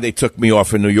know why they took me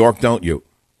off in New York, don't you?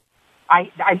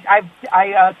 I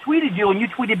tweeted you and you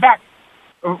tweeted back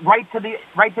right to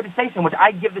the station, which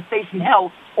I give the station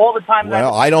hell all the time.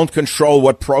 Well, I don't control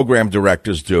what program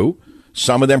directors do.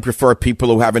 Some of them prefer people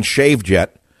who haven't shaved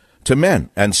yet to men,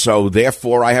 and so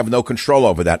therefore I have no control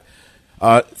over that.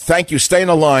 Thank you. Stay in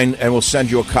the line, and we'll send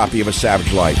you a copy of A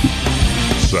Savage Life.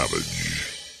 Savage.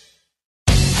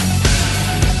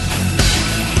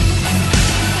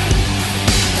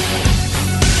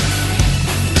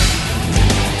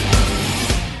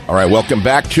 All right, welcome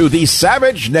back to the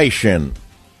Savage Nation.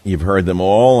 You've heard them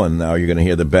all, and now you're going to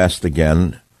hear the best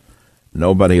again.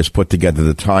 Nobody has put together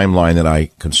the timeline that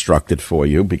I constructed for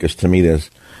you, because to me there's,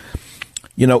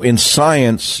 in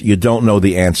science, you don't know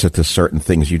the answer to certain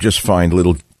things. You just find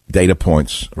little data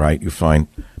points, right? You find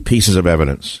pieces of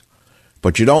evidence.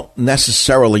 But you don't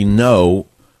necessarily know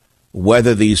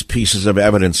whether these pieces of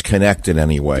evidence connect in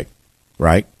any way,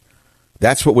 right?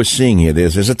 That's what we're seeing here.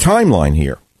 There's a timeline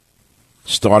here.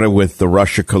 Started with the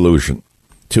Russia collusion.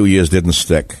 2 years didn't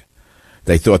stick.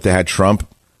 They thought they had Trump.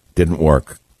 Didn't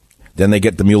work. Then they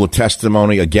get the Mueller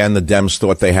testimony. Again, the Dems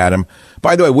thought they had him.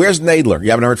 By the way, where's Nadler? You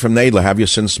haven't heard from Nadler, have you,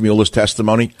 since Mueller's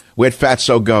testimony? Where'd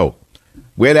Fatso go?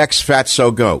 Where'd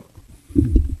ex-Fatso go?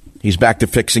 He's back to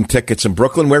fixing tickets in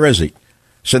Brooklyn. Where is he?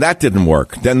 So that didn't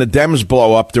work. Then the Dems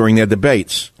blow up during their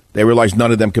debates. They realized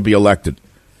none of them could be elected.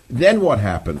 Then what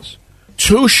happens?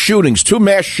 Two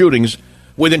mass shootings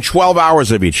within 12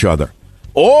 hours of each other.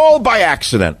 All by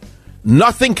accident.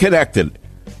 Nothing connected.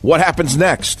 What happens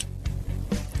next?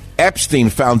 Epstein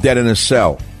found dead in his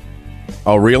cell.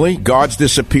 Oh, really? Guards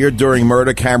disappeared during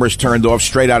murder, cameras turned off,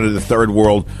 straight out of the third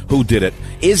world. Who did it?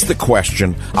 Is the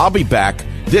question. I'll be back.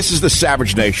 This is the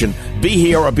Savage Nation. Be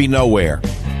here or be nowhere.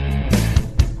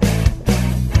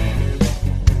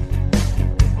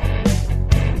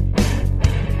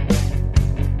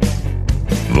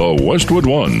 The Westwood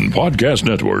One Podcast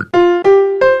Network.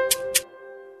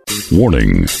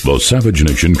 Warning, the Savage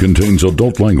Nation contains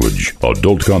adult language,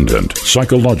 adult content,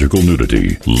 psychological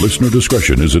nudity. Listener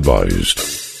discretion is advised.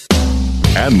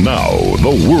 And now,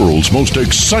 the world's most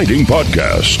exciting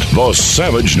podcast, The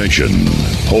Savage Nation,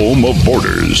 home of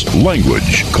borders,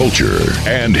 language, culture.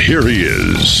 And here he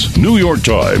is, New York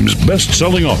Times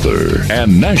best-selling author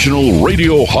and National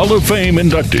Radio Hall of Fame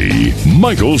inductee,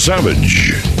 Michael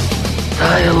Savage.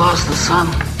 Talia lost the son.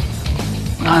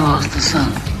 I lost the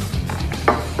son.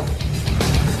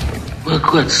 We're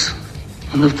quits.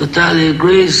 And if Talia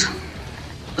agrees,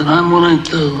 then I'm willing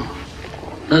to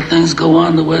let things go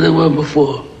on the way they were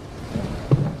before.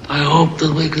 I hope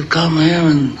that we could come here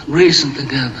and reason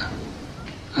together.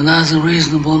 And as a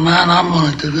reasonable man, I'm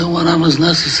willing to do whatever's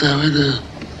necessary to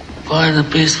find a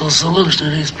peaceful solution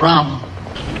to these problems.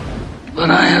 But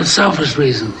I have selfish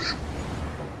reasons.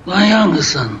 My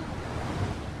youngest son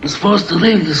was supposed to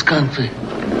leave this country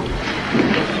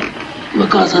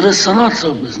because of this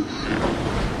Salazzo business.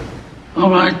 All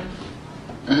right,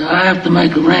 I have to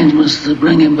make arrangements to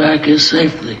bring him back here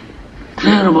safely,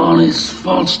 cleared of all these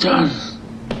false charges.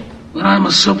 But I'm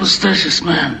a superstitious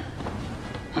man,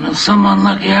 and if some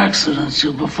unlucky accident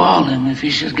should befall him, if he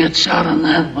should get shot in the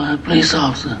head by a police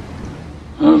officer,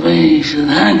 or if he should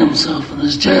hang himself in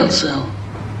his jail cell,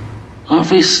 or if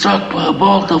he's struck by a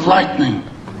bolt of lightning,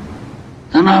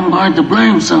 then I'm going to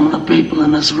blame some of the people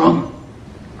in this room,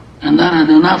 and that I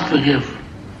do not forgive.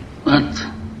 But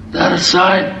that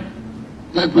aside,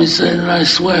 let me say that I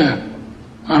swear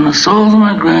on the souls of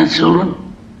my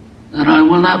grandchildren that I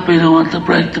will not be the one to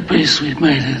break the peace we've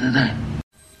made here today.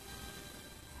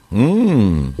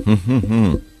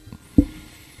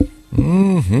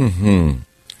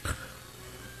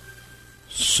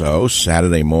 So,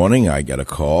 Saturday morning, I get a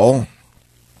call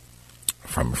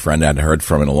from a friend I hadn't heard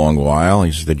from in a long while.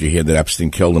 He said, "Did you hear that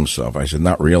Epstein killed himself?" I said,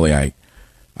 "Not really. I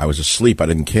was asleep. I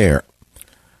didn't care."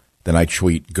 Then I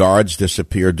tweet, "Guards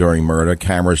disappeared during murder,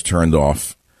 cameras turned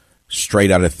off, straight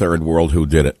out of third world, who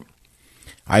did it?"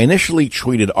 I initially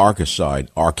tweeted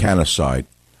Arcanocide,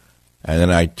 and then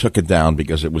I took it down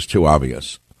because it was too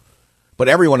obvious. But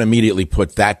everyone immediately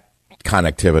put that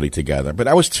connectivity together. But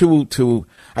I was I think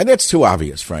that's too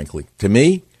obvious, frankly. To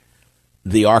me,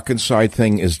 the Arkanside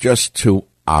thing is just too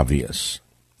obvious.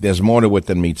 There's more to it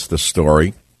than meets the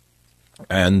story.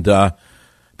 And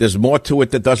there's more to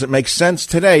it that doesn't make sense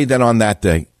today than on that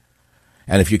day.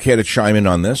 And if you care to chime in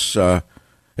on this,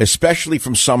 especially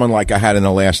from someone like I had in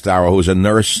the last hour who's a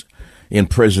nurse in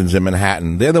prisons in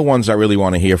Manhattan, they're the ones I really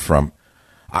want to hear from.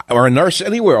 Or a nurse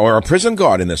anywhere, or a prison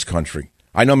guard in this country.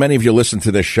 I know many of you listen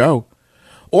to this show.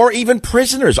 Or even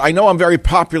prisoners. I know I'm very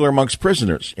popular amongst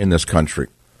prisoners in this country.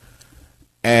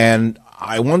 And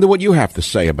I wonder what you have to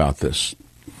say about this.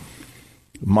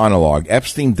 Monologue.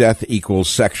 Epstein death equals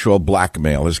sexual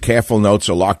blackmail. His careful notes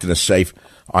are locked in a safe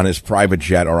on his private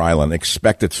jet or island.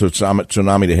 Expect a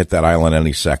tsunami to hit that island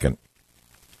any second.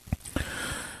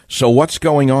 So what's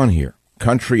going on here?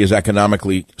 Country is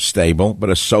economically stable, but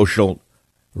a social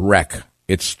wreck.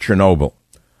 It's Chernobyl.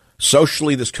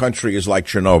 Socially, this country is like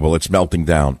Chernobyl. It's melting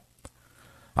down.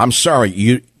 I'm sorry.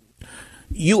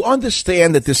 You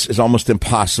understand that this is almost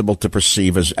impossible to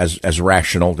perceive as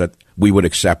rational, that we would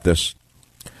accept this?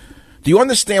 Do you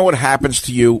understand what happens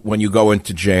to you when you go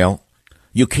into jail?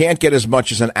 You can't get as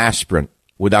much as an aspirin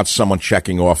without someone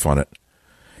checking off on it.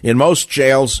 In most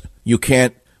jails, you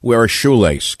can't wear a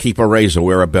shoelace, keep a razor,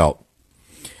 wear a belt.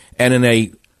 And in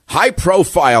a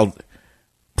high-profile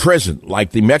prison,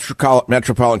 like the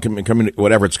Metropolitan Community,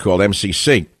 whatever it's called,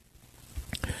 MCC,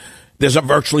 there's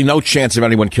virtually no chance of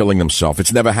anyone killing themselves.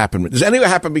 It's never happened. Does anything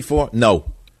happen before?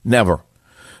 No, never.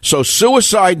 So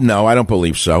suicide, no, I don't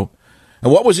believe so.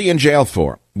 And what was he in jail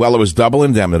for? Well, it was double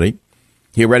indemnity.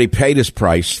 He already paid his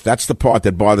price. That's the part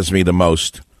that bothers me the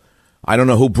most. I don't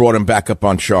know who brought him back up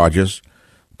on charges,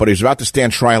 but he's about to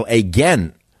stand trial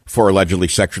again for allegedly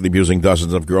sexually abusing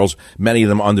dozens of girls, many of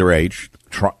them underage.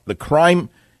 The crime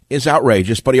is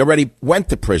outrageous, but he already went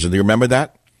to prison. Do you remember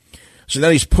that? So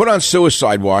then he's put on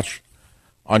suicide watch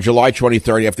on July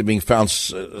 23rd after being found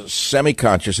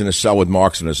semi-conscious in a cell with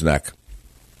marks on his neck.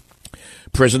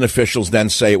 Prison officials then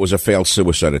say it was a failed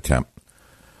suicide attempt.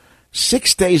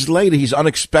 6 days later, he's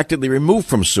unexpectedly removed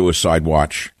from suicide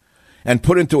watch and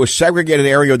put into a segregated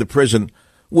area of the prison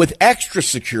with extra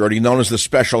security known as the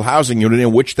special housing unit,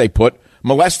 in which they put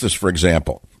molesters, for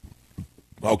example.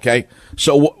 Okay?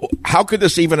 So how could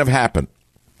this even have happened?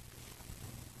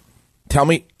 Tell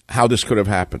me how this could have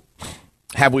happened.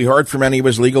 Have we heard from any of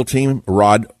his legal team,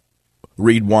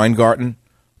 Reed Weingarten,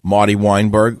 Marty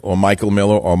Weinberg, or Michael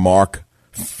Miller, or Mark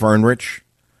Fernrich?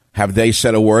 Have they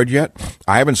said a word yet?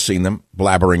 I haven't seen them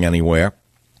blabbering anywhere.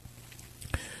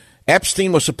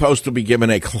 Epstein was supposed to be given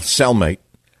a cellmate,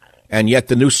 and yet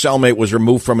the new cellmate was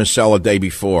removed from his cell a day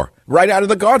before, right out of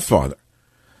The Godfather.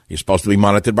 He's supposed to be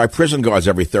monitored by prison guards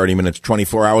every 30 minutes,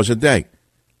 24 hours a day.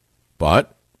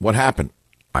 But what happened?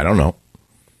 I don't know.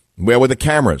 Where were the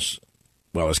cameras?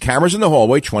 Well, there's cameras in the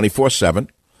hallway 24/7.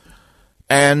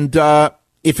 And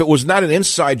if it was not an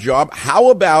inside job, how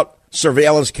about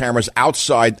surveillance cameras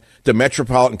outside the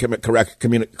Metropolitan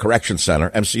Correction Center,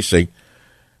 MCC,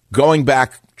 going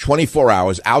back 24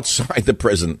 hours outside the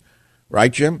prison,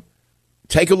 right, Jim?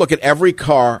 Take a look at every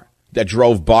car that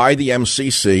drove by the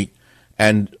MCC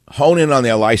and hone in on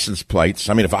their license plates.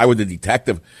 I mean, if I were the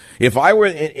detective, if I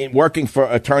were working for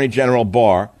Attorney General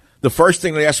Barr, the first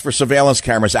thing they ask for surveillance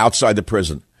cameras outside the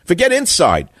prison. Forget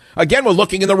inside. Again, we're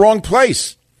looking in the wrong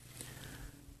place.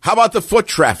 How about the foot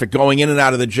traffic going in and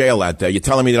out of the jail that day? You're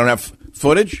telling me they don't have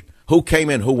footage? Who came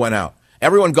in? Who went out?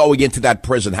 Everyone going into that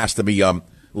prison has to be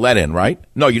let in, right?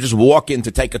 No, you just walk in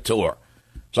to take a tour.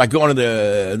 It's like going to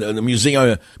the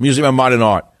Museum of Modern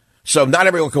Art. So not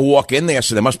everyone can walk in there,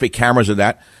 so there must be cameras of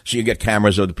that. So you get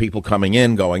cameras of the people coming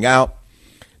in, going out.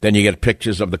 Then you get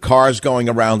pictures of the cars going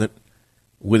around it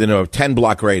within a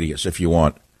 10-block radius if you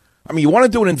want. I mean, you want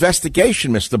to do an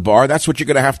investigation, Mr. Barr, that's what you're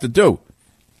going to have to do.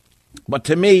 But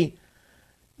to me,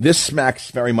 this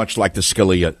smacks very much like the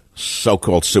Scalia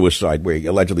so-called suicide, where he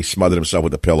allegedly smothered himself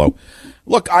with a pillow.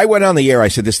 Look, I went on the air. I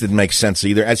said this didn't make sense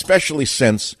either, especially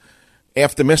since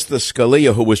after Mr.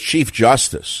 Scalia, who was Chief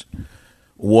Justice,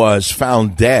 was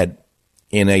found dead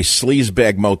in a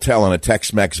sleazebag motel on a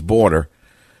Tex-Mex border.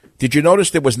 Did you notice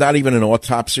there was not even an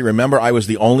autopsy? Remember, I was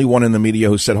the only one in the media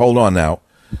who said, hold on now.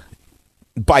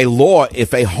 By law,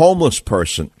 if a homeless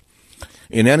person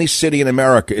in any city in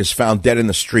America is found dead in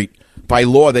the street, by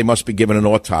law, they must be given an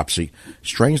autopsy.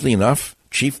 Strangely enough,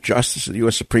 Chief Justice of the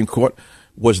U.S. Supreme Court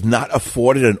was not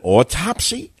afforded an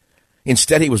autopsy.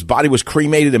 Instead, his body was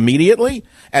cremated immediately,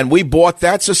 and we bought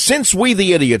that. So since we,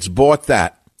 the idiots, bought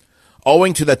that,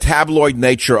 owing to the tabloid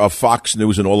nature of Fox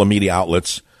News and all the media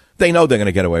outlets, they know they're going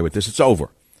to get away with this. It's over.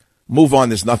 Move on.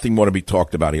 There's nothing more to be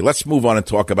talked about here. Let's move on and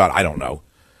talk about, I don't know.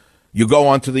 You go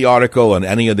onto the article and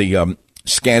any of the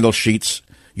scandal sheets.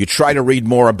 You try to read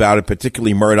more about it,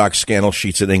 particularly Murdoch's scandal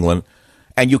sheets in England,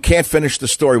 and you can't finish the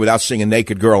story without seeing a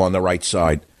naked girl on the right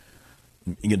side.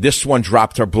 This one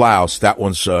dropped her blouse. That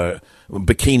one's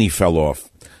bikini fell off.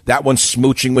 That one's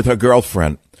smooching with her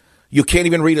girlfriend. You can't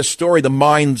even read a story. The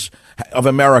minds of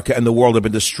America and the world have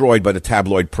been destroyed by the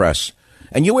tabloid press.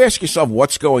 And you ask yourself,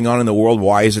 what's going on in the world?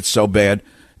 Why is it so bad?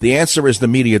 The answer is the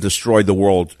media destroyed the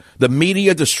world. The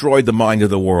media destroyed the mind of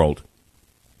the world.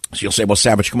 So you'll say, well,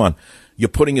 Savage, come on. You're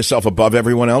putting yourself above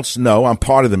everyone else? No, I'm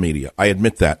part of the media. I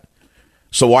admit that.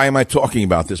 So why am I talking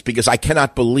about this? Because I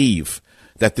cannot believe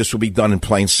that this will be done in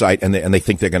plain sight and they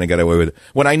think they're going to get away with it.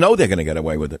 When I know they're going to get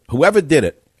away with it. Whoever did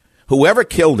it, whoever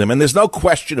killed him, and there's no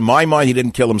question in my mind he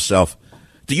didn't kill himself.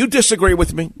 Do you disagree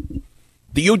with me?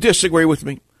 Do you disagree with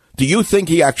me? Do you think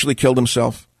he actually killed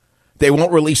himself? They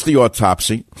won't release the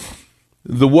autopsy.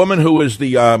 The woman who is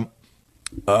the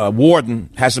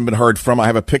warden hasn't been heard from. I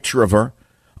have a picture of her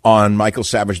on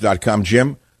michaelsavage.com.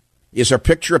 Jim, is her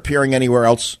picture appearing anywhere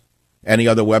else? Any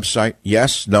other website?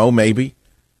 Yes? No? Maybe?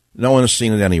 No one has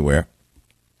seen it anywhere.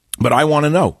 But I want to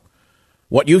know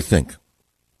what you think.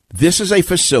 This is a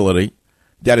facility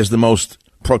that is the most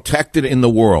protected in the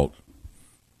world.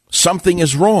 Something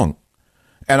is wrong.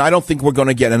 And I don't think we're going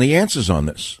to get any answers on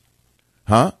this.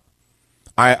 Huh?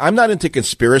 I'm not into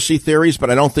conspiracy theories, but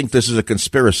I don't think this is a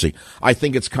conspiracy. I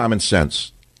think it's common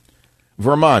sense.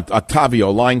 Vermont,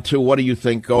 Octavio, line 2, what do you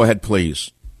think? Go ahead,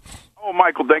 please. Oh,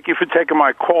 Michael, thank you for taking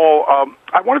my call.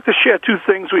 I wanted to share two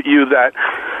things with you that...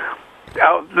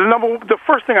 the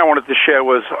first thing I wanted to share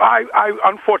was I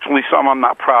unfortunately, some I'm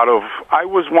not proud of. I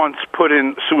was once put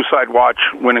in suicide watch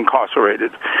when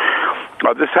incarcerated.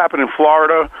 This happened in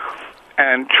Florida,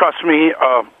 and trust me,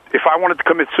 if I wanted to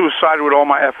commit suicide with all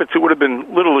my efforts, it would have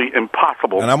been literally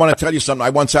impossible. And I want to tell you something. I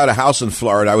once had a house in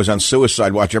Florida. I was on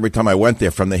suicide watch every time I went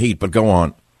there from the heat, but go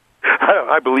on.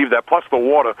 I believe that, plus the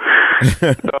water.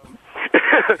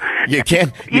 You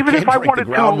can't even if I wanted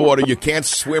the groundwater. You can't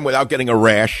swim without getting a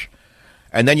rash.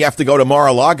 And then you have to go to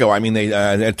Mar-a-Lago. I mean,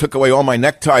 they took away all my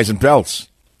neckties and belts.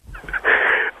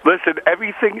 Listen,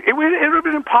 everything, it would have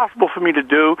been impossible for me to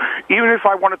do, even if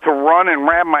I wanted to run and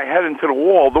ram my head into the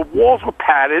wall. The walls were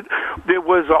padded. There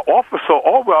was an officer,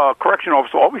 correction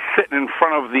officer, always sitting in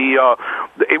front of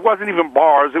it wasn't even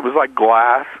bars, it was like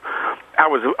glass. I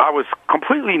was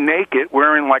completely naked,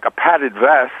 wearing like a padded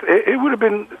vest. It would have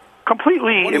been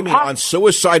completely what do you impossible. Mean, on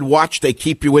suicide watch, they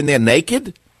keep you in there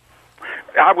naked?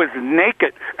 I was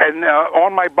naked, and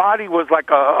on my body was like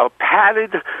a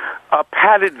padded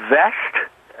vest.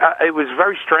 It was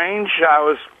very strange. I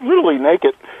was literally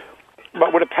naked,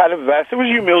 but with a padded vest. It was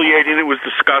humiliating. It was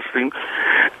disgusting.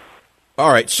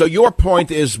 All right. So your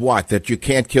point is what? That you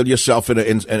can't kill yourself on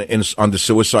the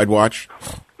suicide watch?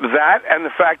 That and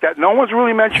the fact that no one's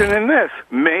really mentioning this.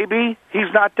 Maybe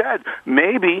he's not dead.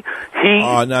 Maybe he.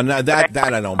 Oh no, that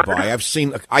I don't buy.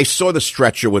 I saw the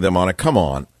stretcher with him on it. Come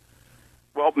on.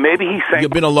 Well, maybe he's saying...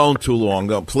 You've been alone too long.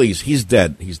 No, please, he's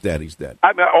dead. He's dead.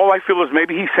 I mean, all I feel is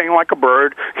maybe he's saying like a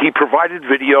bird. He provided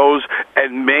videos,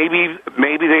 and maybe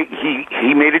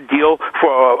he made a deal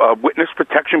for a witness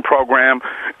protection program,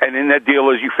 and in that deal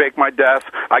is you fake my death,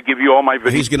 I give you all my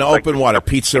videos. He's going to open, what, a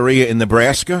pizzeria in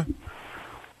Nebraska?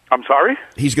 I'm sorry?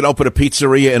 He's going to open a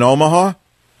pizzeria in Omaha?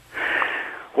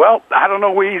 Well, I don't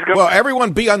know where he's going. Well,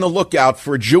 everyone be on the lookout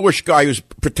for a Jewish guy who's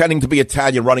pretending to be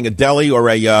Italian running a deli or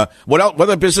what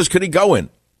other business could he go in?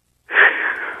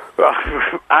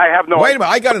 I have no idea. Wait a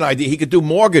minute, I got an idea. He could do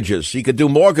mortgages. He could do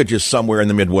mortgages somewhere in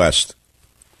the Midwest.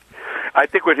 I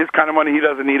think with his kind of money, he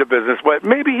doesn't need a business, but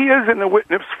maybe he is in the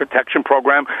witness protection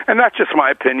program, and that's just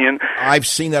my opinion. I've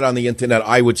seen that on the internet.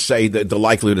 I would say that the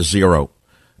likelihood is zero.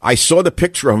 I saw the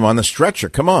picture of him on the stretcher.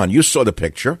 Come on, you saw the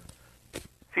picture.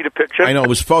 See the picture? I know, it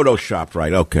was photoshopped,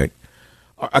 right? Okay.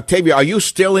 Octavia, are you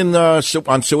still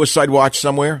on suicide watch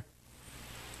somewhere?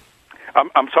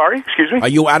 I'm sorry? Excuse me? Are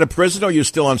you out of prison or are you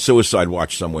still on suicide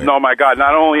watch somewhere? No, my God.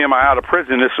 Not only am I out of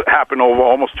prison, this happened over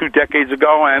almost 2 decades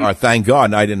ago. And thank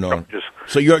God. I didn't know.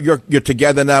 So you're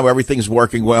together now? Everything's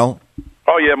working well?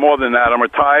 Oh, yeah, more than that. I'm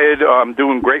retired. I'm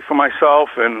doing great for myself,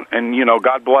 and you know,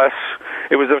 God bless.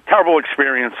 It was a terrible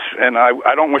experience, and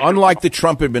I don't wish... Unlike the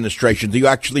Trump administration, do you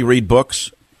actually read books?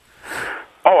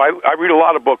 Oh, I read a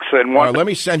lot of books. And one. Let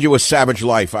me send you A Savage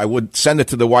Life. I would send it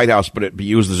to the White House, but it'd be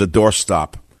used as a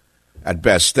doorstop at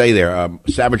best. Stay there.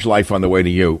 Savage Life on the way to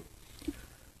you.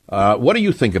 What do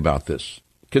you think about this?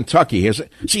 Kentucky.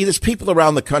 There's people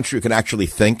around the country who can actually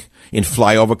think in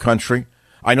flyover country.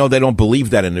 I know they don't believe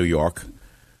that in New York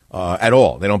at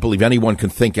all. They don't believe anyone can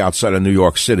think outside of New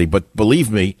York City. But believe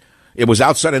me, it was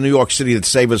outside of New York City that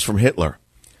saved us from Hitler.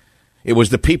 It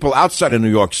was the people outside of New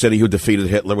York City who defeated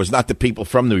Hitler. It was not the people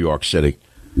from New York City.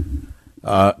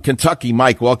 Kentucky,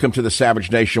 Mike, welcome to the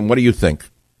Savage Nation. What do you think?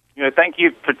 Thank you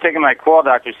for taking my call,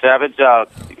 Dr. Savage.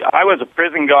 I was a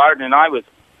prison guard, and I was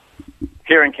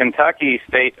here in Kentucky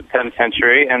State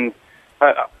Penitentiary, and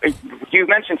you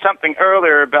mentioned something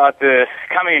earlier about the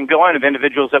coming and going of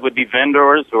individuals that would be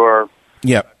vendors or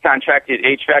contracted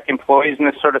HVAC employees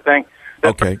and this sort of thing.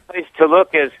 The first place to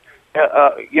look is,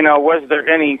 was there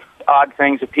any odd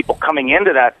things of people coming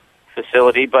into that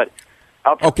facility? But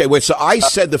so I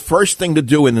said the first thing to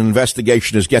do in an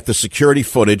investigation is get the security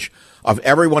footage of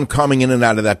everyone coming in and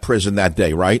out of that prison that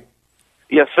day, right?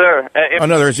 Yes, sir.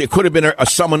 In other words, it could have been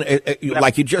someone,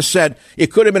 like you just said,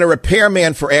 it could have been a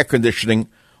repairman for air conditioning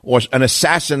or an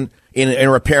assassin in a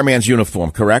repairman's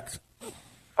uniform, correct?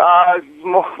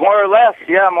 More or less,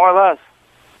 yeah, more or less.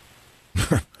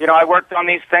 I worked on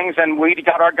these things, and we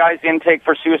got our guys' intake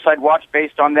for suicide watch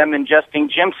based on them ingesting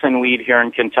Jimson weed here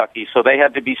in Kentucky. So they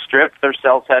had to be stripped. Their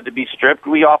cells had to be stripped.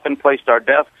 We often placed our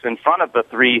desks in front of the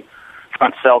 3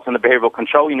 front cells in the behavioral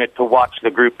control unit to watch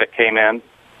the group that came in.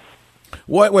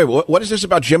 Wait, what is this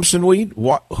about Jimson weed?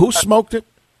 Who smoked it?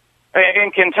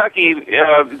 In Kentucky,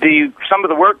 some of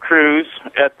the work crews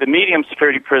at the medium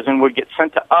security prison would get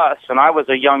sent to us, and I was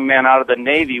a young man out of the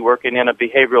Navy working in a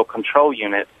behavioral control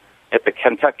unit. at the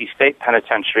Kentucky State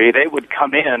Penitentiary, they would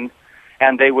come in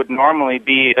and they would normally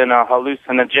be in a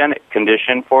hallucinogenic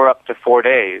condition for up to 4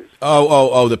 days.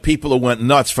 Oh, the people who went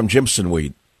nuts from Jimson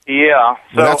weed. Yeah.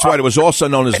 So, well, that's why it was also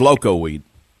known as loco weed.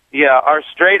 Yeah, our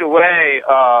straightaway...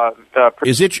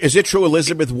 Is it true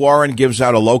Elizabeth Warren gives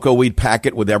out a loco weed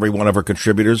packet with every one of her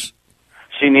contributors?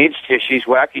 She needs to. She's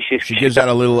wacky. She gives out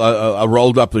a little a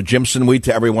rolled up of Jimson weed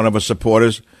to every one of her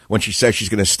supporters when she says she's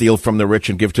going to steal from the rich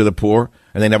and give to the poor,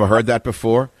 and they never heard that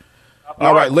before.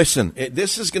 All right, listen,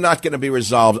 this is not going to be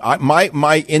resolved.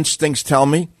 My instincts tell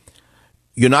me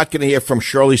you're not going to hear from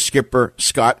Shirley Skipper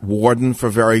Scott Warden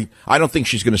I don't think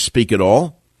she's going to speak at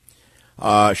all.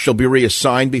 She'll be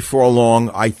reassigned before long.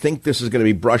 I think this is going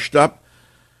to be brushed up.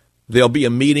 There'll be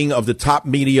a meeting of the top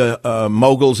media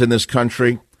moguls in this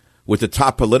country with the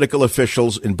top political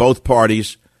officials in both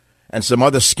parties, and some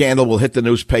other scandal will hit the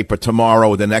newspaper tomorrow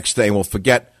or the next day, and we'll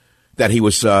forget that he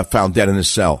was found dead in his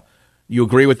cell. You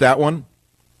agree with that one?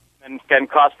 And can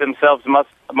cost themselves much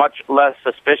less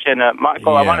suspicion.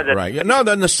 Michael, I wanted to... Right. No,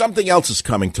 then something else is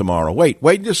coming tomorrow.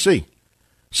 Wait to see.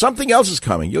 Something else is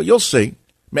coming. You'll see.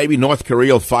 Maybe North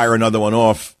Korea will fire another one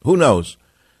off. Who knows?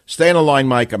 Stay on the line,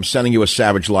 Mike. I'm sending you a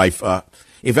savage life.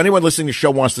 If anyone listening to the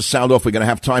show wants to sound off, we're going to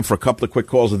have time for a couple of quick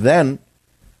calls. Then,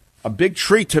 a big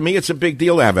treat. To me, it's a big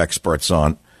deal to have experts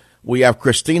on. We have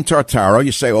Christine Tartaro.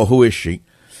 You say, oh, who is she?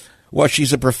 Well,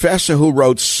 she's a professor who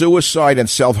wrote Suicide and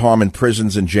Self-Harm in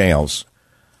Prisons and Jails.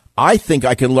 I think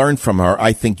I can learn from her.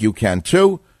 I think you can,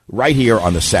 too, right here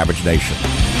on the Savage Nation.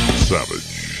 Savage.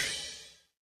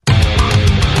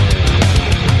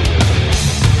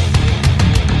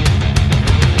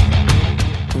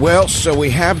 Well, so we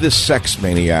have this sex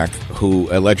maniac who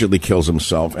allegedly kills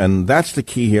himself, and that's the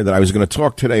key here that I was going to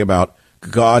talk today about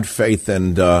God, faith,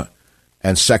 and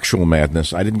sexual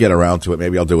madness. I didn't get around to it.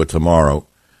 Maybe I'll do it tomorrow.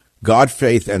 God,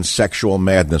 Faith, and Sexual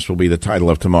Madness will be the title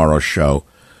of tomorrow's show,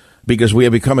 because we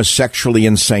have become a sexually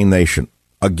insane nation,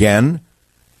 again,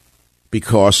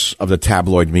 because of the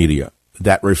tabloid media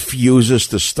that refuses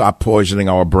to stop poisoning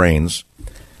our brains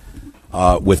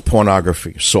with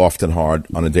pornography, soft and hard,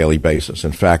 on a daily basis.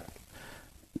 In fact,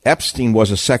 Epstein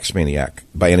was a sex maniac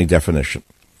by any definition.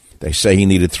 They say he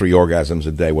needed 3 orgasms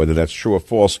a day. Whether that's true or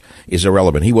false is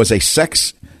irrelevant. He was a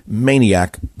sex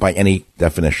maniac by any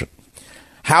definition.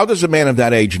 How does a man of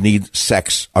that age need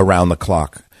sex around the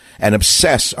clock and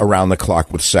obsess around the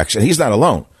clock with sex? And he's not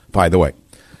alone, by the way.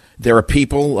 There are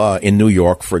people in New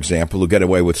York, for example, who get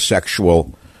away with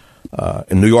sexual,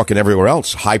 in New York and everywhere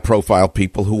else, high-profile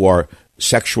people who are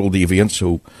sexual deviants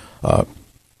who,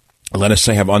 let us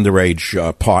say, have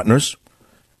underage partners,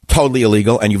 totally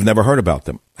illegal, and you've never heard about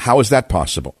them. How is that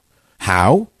possible?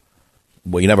 How?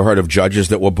 Well, you never heard of judges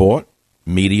that were bought,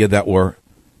 media that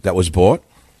was bought.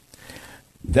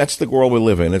 That's the world we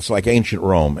live in. It's like ancient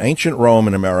Rome. Ancient Rome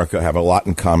and America have a lot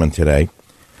in common today.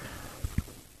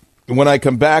 When I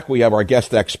come back, we have our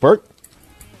guest expert,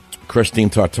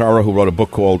 Christine Tartaro, who wrote a book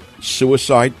called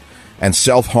Suicide and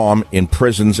Self-Harm in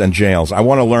Prisons and Jails. I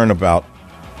want to learn about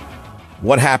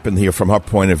what happened here from her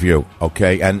point of view,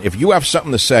 okay? And if you have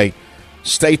something to say,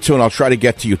 stay tuned. I'll try to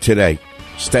get to you today.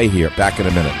 Stay here. Back in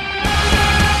a minute.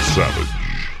 Savage.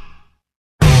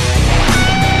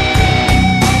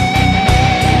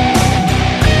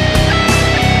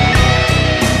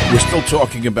 We're still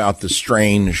talking about the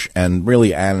strange and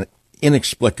really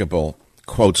inexplicable,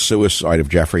 quote, suicide of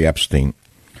Jeffrey Epstein.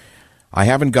 I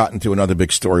haven't gotten to another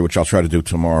big story, which I'll try to do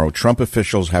tomorrow. Trump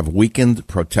officials have weakened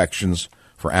protections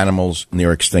for animals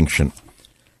near extinction.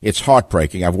 It's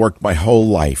heartbreaking. I've worked my whole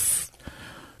life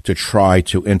to try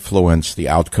to influence the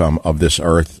outcome of this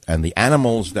earth and the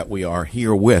animals that we are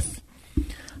here with.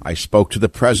 I spoke to the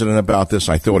president about this.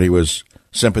 I thought he was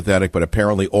sympathetic, but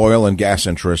apparently oil and gas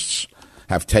interests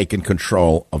have taken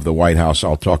control of the White House.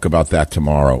 I'll talk about that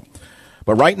tomorrow.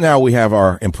 But right now we have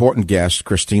our important guest,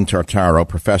 Christine Tartaro,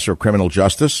 professor of criminal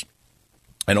justice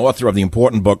and author of the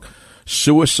important book,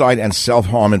 Suicide and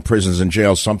Self-Harm in Prisons and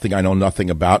Jails, something I know nothing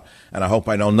about, and I hope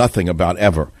I know nothing about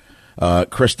ever.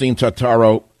 Christine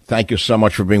Tartaro, thank you so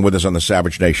much for being with us on the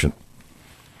Savage Nation.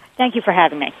 Thank you for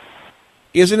having me.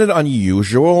 Isn't it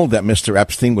unusual that Mr.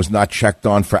 Epstein was not checked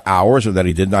on for hours or that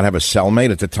he did not have a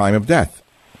cellmate at the time of death?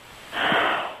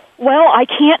 Well, I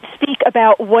can't speak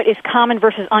about what is common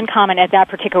versus uncommon at that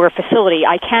particular facility.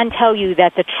 I can tell you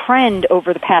that the trend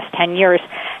over the past 10 years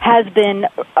has been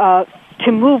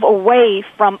to move away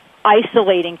from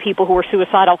isolating people who are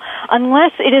suicidal,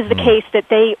 unless it is the case that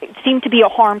they seem to be a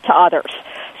harm to others.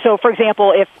 So, for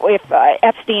example, if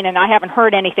Epstein, and I haven't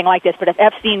heard anything like this, but if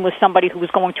Epstein was somebody who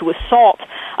was going to assault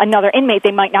another inmate,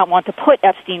 they might not want to put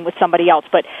Epstein with somebody else.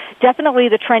 But definitely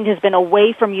the trend has been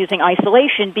away from using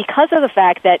isolation because of the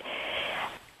fact that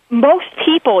most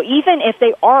people, even if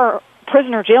they are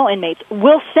prisoner jail inmates,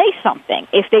 will say something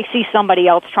if they see somebody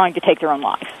else trying to take their own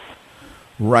life.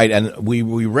 Right, and we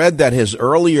read that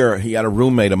he had a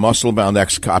roommate, a muscle-bound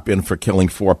ex-cop in for killing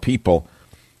 4 people,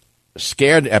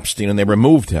 scared Epstein, and they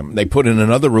removed him. They put in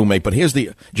another roommate, but here's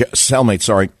the cellmate,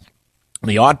 sorry.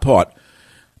 The odd part,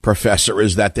 Professor,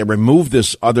 is that they removed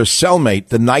this other cellmate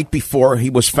the night before he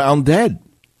was found dead.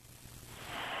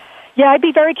 Yeah, I'd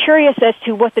be very curious as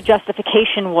to what the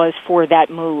justification was for that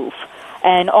move.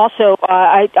 And also,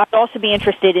 I'd also be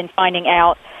interested in finding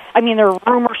out, I mean, there are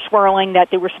rumors swirling that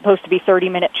they were supposed to be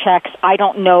 30-minute checks. I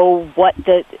don't know what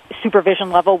the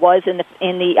supervision level was in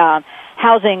the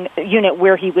housing unit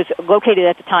where he was located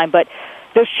at the time, but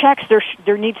those checks,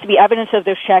 there needs to be evidence of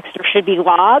those checks. There should be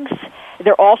logs.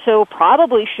 There also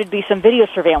probably should be some video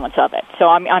surveillance of it. So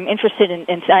I'm interested in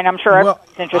and I'm sure everyone's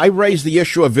interested. I raised the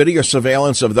issue of video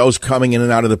surveillance of those coming in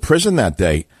and out of the prison that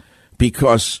day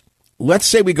because let's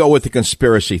say we go with the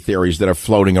conspiracy theories that are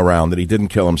floating around that he didn't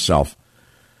kill himself.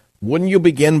 Wouldn't you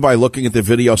begin by looking at the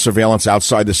video surveillance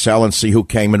outside the cell and see who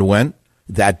came and went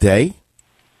that day?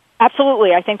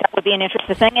 Absolutely. I think that would be an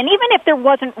interesting thing. And even if there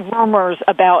wasn't rumors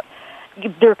about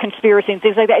their conspiracy and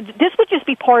things like that, this would just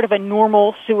be part of a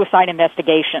normal suicide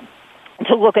investigation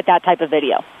to look at that type of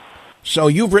video. So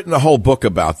you've written a whole book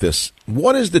about this.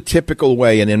 What is the typical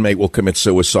way an inmate will commit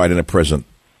suicide in a prison?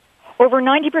 Over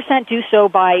 90% do so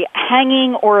by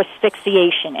hanging or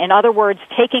asphyxiation. In other words,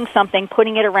 taking something,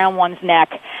 putting it around one's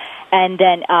neck, and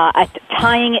then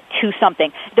tying it to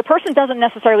something. The person doesn't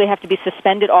necessarily have to be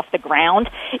suspended off the ground.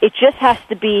 It just has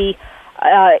to be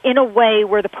in a way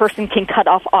where the person can cut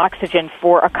off oxygen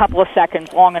for a couple of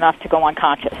seconds, long enough to go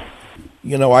unconscious.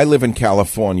 You know, I live in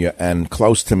California, and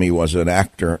close to me was an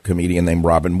actor, comedian named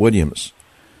Robin Williams.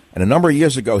 And a number of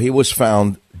years ago, he was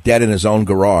found dead in his own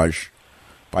garage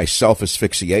by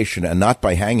self-asphyxiation, and not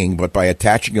by hanging, but by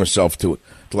attaching himself to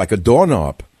like a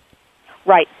doorknob.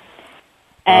 Right.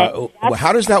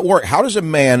 How does that work? How does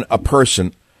a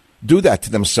person, do that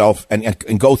to themselves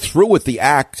and go through with the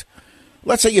act?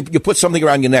 Let's say you put something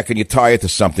around your neck and you tie it to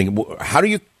something. How do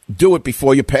you do it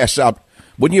before you pass out?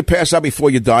 Wouldn't you pass out before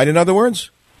you died, in other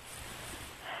words?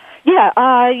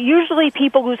 Yeah, usually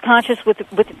people lose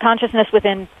consciousness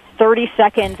within 30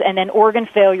 seconds, and then organ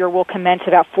failure will commence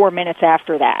about 4 minutes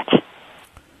after that.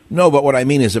 No, but what I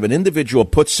mean is if an individual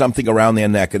puts something around their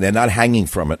neck and they're not hanging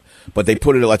from it, but they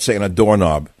put it, let's say, on a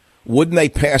doorknob, wouldn't they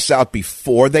pass out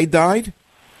before they died?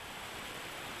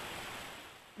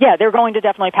 Yeah, they're going to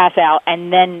definitely pass out,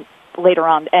 and then later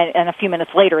on, and a few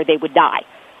minutes later, they would die.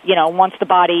 You know, once the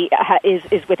body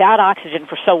is without oxygen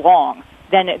for so long,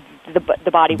 then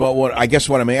the body... But I guess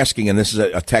what I'm asking, and this is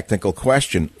a technical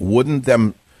question, wouldn't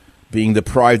them being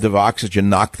deprived of oxygen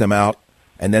knock them out,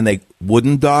 and then they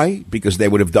wouldn't die because they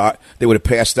would have died? They would have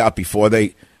passed out before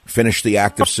they finished the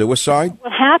act of suicide?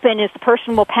 What happened is the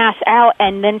person will pass out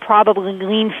and then probably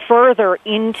lean further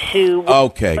into...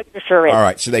 Okay. Sure is. All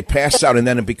right, so they pass out, and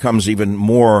then it becomes even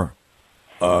more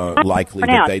likely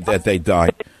that they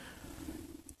die.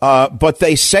 But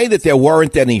they say that there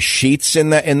weren't any sheets in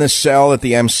the cell at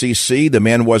the MCC. The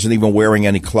man wasn't even wearing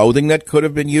any clothing that could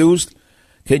have been used.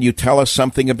 Can you tell us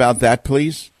something about that,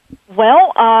 please?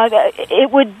 Well,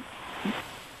 it would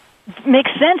make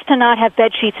sense to not have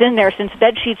bed sheets in there, since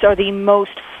bed sheets are the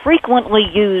most frequently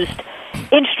used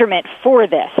instrument for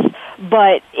this.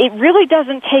 But it really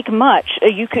doesn't take much.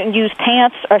 You can use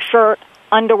pants, a shirt,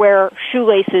 underwear,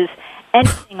 shoelaces,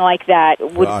 anything like that.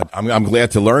 God, I'm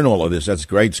glad to learn all of this. That's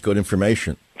great. It's good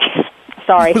information.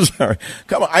 Sorry. Sorry.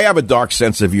 Come on. I have a dark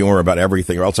sense of humor about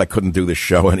everything, or else I couldn't do this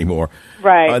show anymore.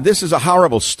 Right. This is a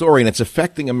horrible story, and it's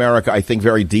affecting America, I think,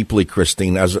 very deeply,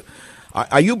 Christine.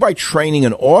 Are you by training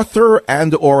an author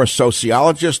and or a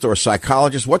sociologist or a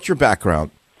psychologist? What's your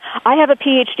background? I have a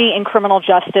PhD in criminal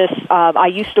justice. I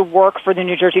used to work for the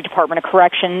New Jersey Department of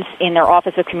Corrections in their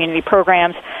Office of Community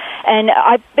Programs, and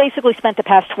I've basically spent the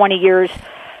past 20 years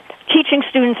teaching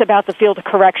students about the field of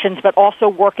corrections, but also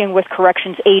working with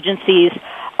corrections agencies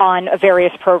on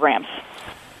various programs.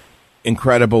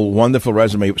 Incredible, wonderful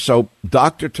resume. So,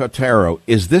 Dr. Totaro,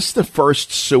 is this the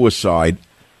first suicide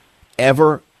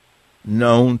ever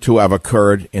known to have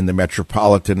occurred in the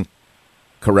Metropolitan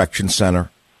Correction Center?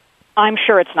 I'm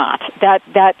sure it's not.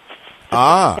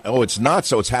 It's not.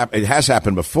 So it has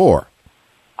happened before.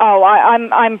 Oh,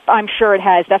 I'm sure it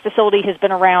has. That facility has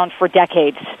been around for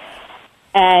decades.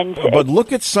 But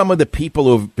look at some of the people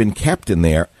who have been kept in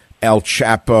there. El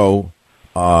Chapo,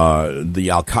 the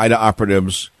Al-Qaeda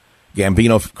operatives,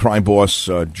 Gambino crime boss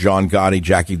John Gotti,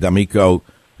 Jackie D'Amico,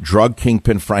 drug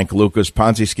kingpin Frank Lucas,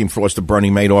 Ponzi scheme fraudster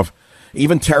Bernie Madoff,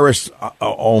 even terrorists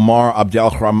Omar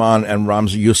Abdel-Rahman and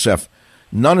Ramzi Youssef.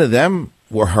 None of them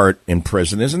were hurt in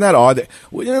prison. Isn't that odd?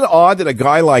 Isn't it odd that a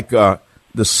guy like the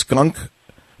skunk,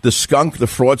 the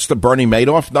fraudster Bernie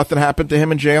Madoff, nothing happened to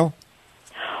him in jail?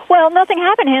 Well, nothing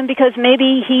happened to him because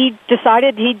maybe he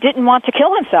decided he didn't want to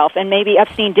kill himself, and maybe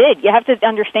Epstein did. You have to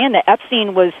understand that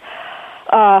Epstein was,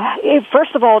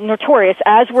 first of all, notorious,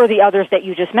 as were the others that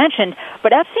you just mentioned,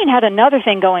 but Epstein had another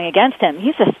thing going against him.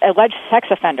 He's an alleged sex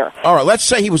offender. All right, let's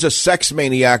say he was a sex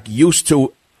maniac used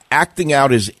to acting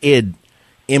out his id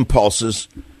impulses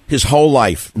his whole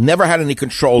life, never had any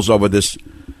controls over this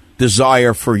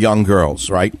desire for young girls,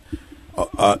 right?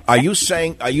 Are you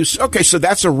saying, okay, so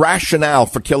that's a rationale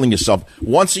for killing yourself.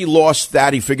 Once he lost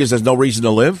that, he figures there's no reason to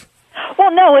live?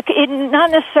 Well, no, it not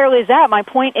necessarily is that. My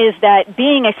point is that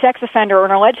being a sex offender or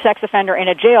an alleged sex offender in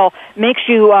a jail makes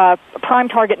you prime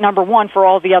target number one for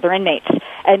all the other inmates.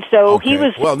 And so okay. He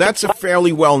was... Well, that's a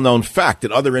fairly well-known fact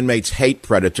that other inmates hate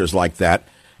predators like that,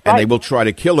 and they will try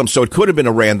to kill them. So it could have been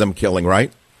a random killing,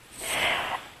 right?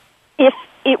 If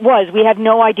it was. We have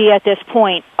no idea at this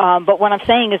point. But what I'm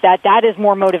saying is that is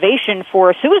more motivation for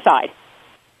a suicide.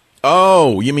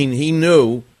 Oh, you mean he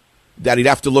knew that he'd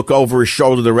have to look over his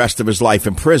shoulder the rest of his life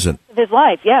in prison? His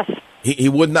life, yes. He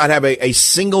would not have a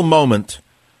single moment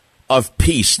of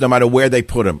peace, no matter where they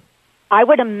put him. I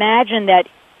would imagine that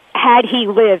had he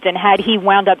lived and had he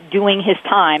wound up doing his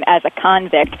time as a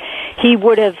convict, he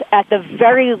would have, at the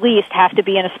very least, have to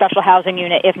be in a special housing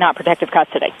unit, if not protective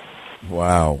custody.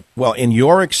 Wow. Well, in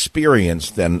your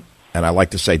experience, then, and I like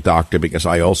to say doctor because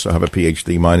I also have a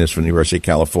PhD minus from the University of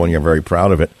California. I'm very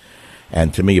proud of it.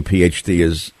 And to me, a PhD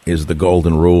is the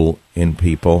golden rule in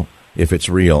people, if it's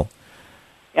real.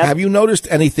 Yep. Have you noticed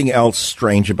anything else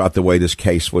strange about the way this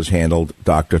case was handled,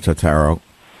 Dr. Totaro?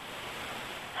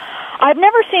 I've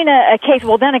never seen a case,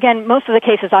 well, then again, most of the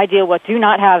cases I deal with do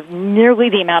not have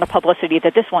nearly the amount of publicity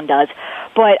that this one does.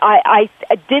 But I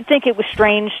did think it was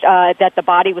strange that the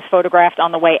body was photographed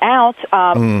on the way out.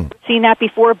 Seen that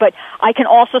before, but I can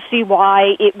also see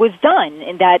why it was done,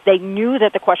 in that they knew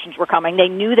that the questions were coming. They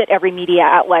knew that every media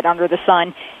outlet under the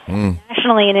sun,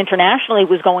 nationally and internationally,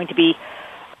 was going to be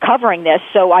covering this.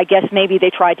 So I guess maybe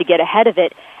they tried to get ahead of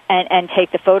it and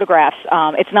take the photographs.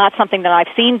 It's not something that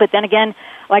I've seen, but then again,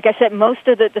 like I said, most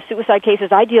of the suicide cases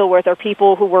I deal with are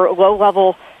people who were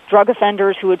low-level drug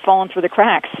offenders who had fallen through the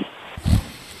cracks.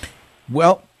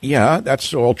 Well, yeah,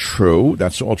 that's all true.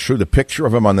 That's all true. The picture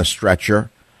of him on the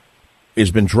stretcher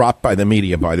has been dropped by the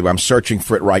media, by the way. I'm searching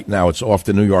for it right now. It's off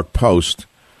the New York Post.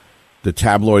 The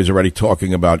tabloids are already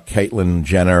talking about Caitlyn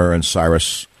Jenner and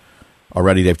Cyrus.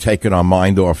 Already they've taken our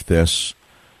mind off this.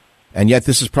 And yet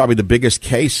this is probably the biggest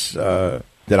case that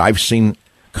I've seen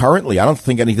currently. I don't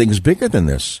think anything's bigger than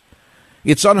this.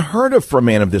 It's unheard of for a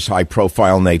man of this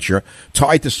high-profile nature,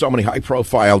 tied to so many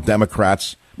high-profile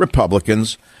Democrats,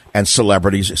 Republicans, and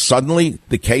celebrities. Suddenly,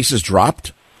 the case is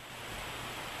dropped?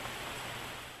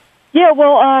 Yeah,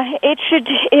 well,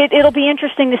 it'll be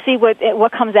interesting to see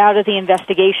what comes out of the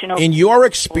investigation. In your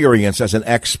experience as an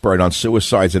expert on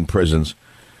suicides in prisons,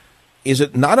 is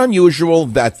it not unusual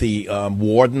that the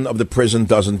warden of the prison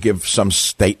doesn't give some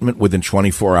statement within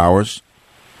 24 hours?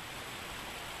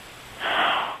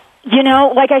 You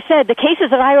know, like I said, the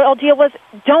cases that I'll deal with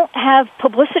don't have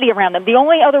publicity around them. The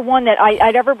only other one that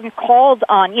I'd ever been called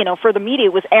on, for the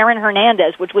media was Aaron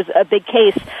Hernandez, which was a big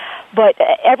case. But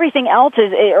everything else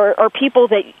are people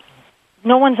that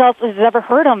no one else has ever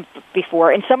heard of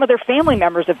before, and some of their family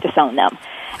members have disowned them.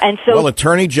 And so, well,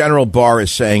 Attorney General Barr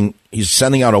is saying he's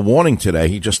sending out a warning today.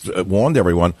 He just warned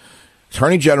everyone.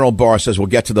 Attorney General Barr says we'll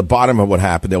get to the bottom of what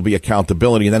happened. There'll be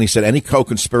accountability. And then he said any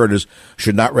co-conspirators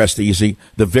should not rest easy.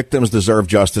 The victims deserve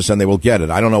justice, and they will get it.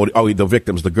 I don't know. The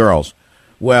victims, the girls.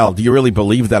 Well, do you really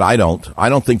believe that? I don't. I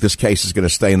don't think this case is going to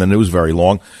stay in the news very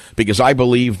long, because I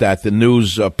believe that the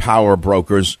news power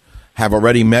brokers have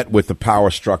already met with the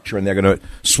power structure, and they're going to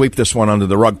sweep this one under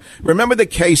the rug. Remember the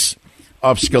case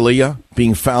of Scalia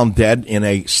being found dead in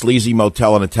a sleazy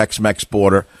motel on the Tex-Mex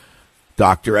border,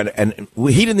 doctor, and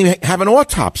he didn't even have an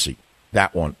autopsy,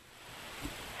 that one.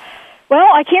 Well,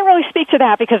 I can't really speak to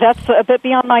that because that's a bit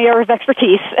beyond my area of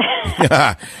expertise.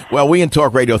 Well, we in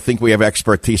Talk Radio think we have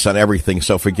expertise on everything,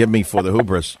 so forgive me for the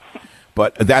hubris.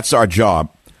 But that's our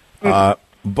job.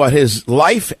 But his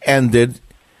life ended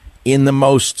in the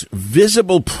most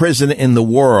visible prison in the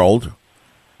world,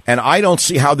 and I don't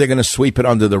see how they're going to sweep it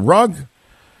under the rug.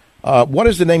 What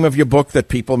is the name of your book that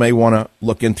people may want to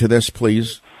look into this,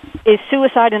 please? is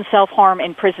Suicide and Self-Harm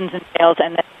in Prisons and Jails,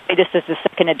 and the latest is the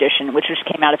second edition, which just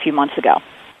came out a few months ago.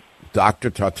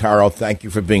 Dr. Tartaro, thank you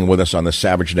for being with us on the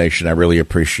Savage Nation. I really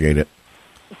appreciate it.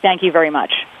 Thank you very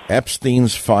much.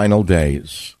 Epstein's final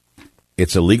days.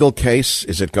 It's a legal case.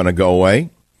 Is it going to go away?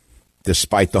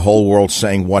 Despite the whole world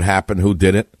saying what happened, who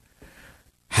did it?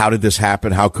 How did this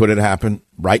happen? How could it happen?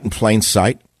 Right in plain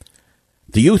sight.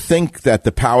 Do you think that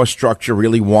the power structure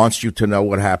really wants you to know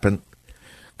what happened?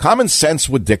 Common sense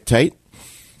would dictate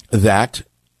that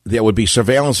there would be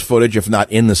surveillance footage, if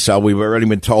not in the cell. We've already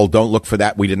been told, don't look for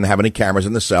that. We didn't have any cameras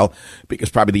in the cell because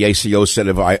probably the ACLU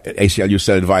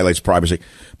said it violates privacy.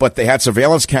 But they had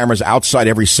surveillance cameras outside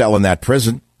every cell in that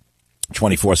prison,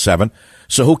 24/7.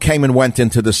 So who came and went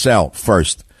into the cell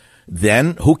first?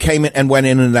 Then who came in and went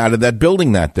in and out of that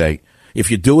building that day? If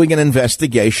you're doing an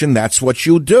investigation, that's what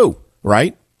you do,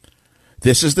 right?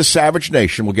 This is the Savage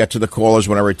Nation. We'll get to the callers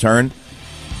when I return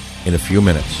in a few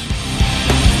minutes.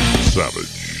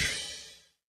 Savage.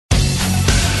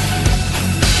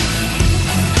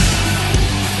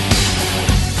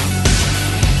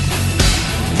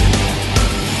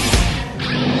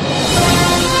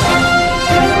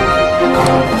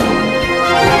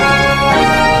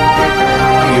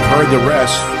 You've heard the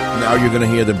rest. Now you're going to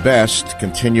hear the best,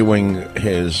 continuing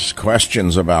his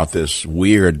questions about this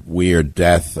weird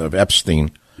death of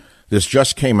Epstein. This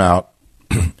just came out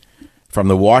from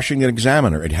the Washington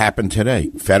Examiner. It happened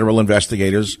today. Federal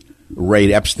investigators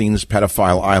raid Epstein's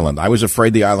pedophile island. I was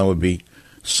afraid the island would be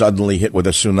suddenly hit with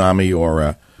a tsunami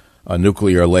or a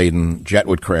nuclear-laden jet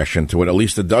would crash into it. At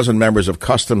least a dozen members of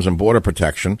Customs and Border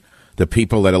Protection, the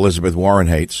people that Elizabeth Warren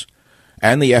hates,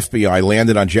 and the FBI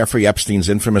landed on Jeffrey Epstein's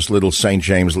infamous Little St.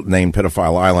 James named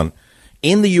pedophile island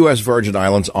in the U.S. Virgin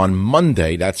Islands on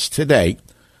Monday, that's today,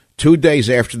 2 days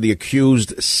after the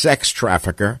accused sex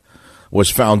trafficker was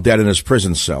found dead in his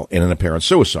prison cell in an apparent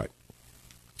suicide.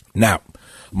 Now,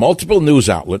 multiple news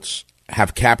outlets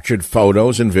have captured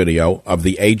photos and video of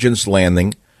the agents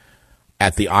landing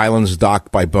at the island's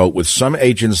dock by boat, with some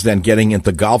agents then getting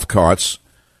into golf carts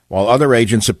while other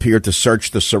agents appeared to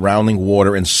search the surrounding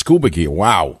water in scuba gear.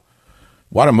 Wow.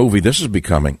 What a movie this is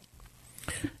becoming.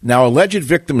 Now, alleged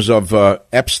victims of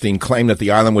Epstein claim that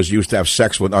the island was used to have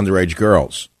sex with underage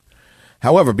girls.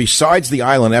 However, besides the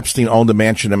island, Epstein owned a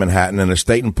mansion in Manhattan, an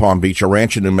estate in Palm Beach, a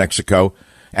ranch in New Mexico,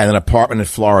 and an apartment in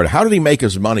Florida. How did he make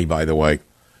his money, by the way?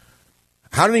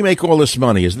 How did he make all this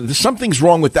money? Something's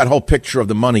wrong with that whole picture of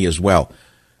the money as well.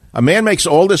 A man makes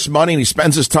all this money and he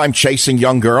spends his time chasing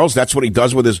young girls. That's what he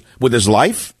does with his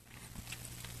life.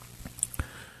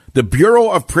 The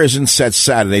Bureau of Prisons said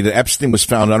Saturday that Epstein was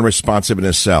found unresponsive in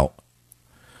his cell.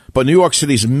 But New York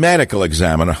City's medical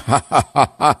examiner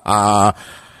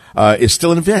is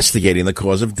still investigating the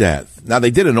cause of death. Now,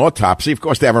 they did an autopsy. Of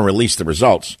course, they haven't released the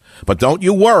results. But don't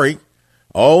you worry.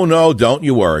 Oh, no, don't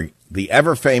you worry. The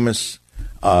ever-famous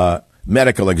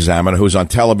medical examiner, who's on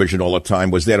television all the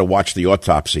time, was there to watch the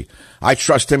autopsy. I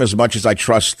trust him as much as I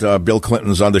trust Bill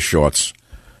Clinton's undershorts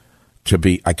to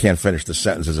be. I can't finish the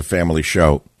sentence as a family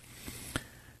show.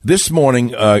 This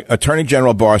morning, Attorney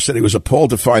General Barr said he was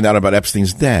appalled to find out about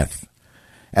Epstein's death,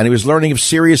 and he was learning of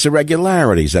serious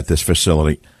irregularities at this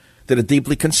facility that are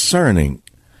deeply concerning,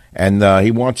 and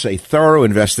he wants a thorough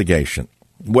investigation.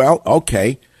 Well,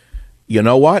 okay. You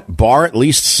know what? Barr at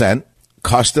least sent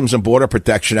Customs and Border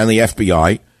Protection and the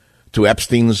FBI to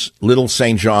Epstein's Little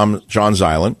St. John's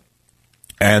Island,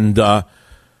 and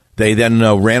they then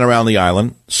ran around the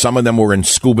island. Some of them were in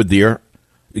scuba gear,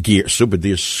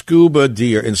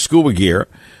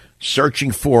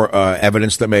 searching for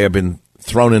evidence that may have been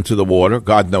thrown into the water.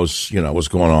 God knows, what's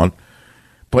going on.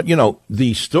 But,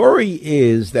 the story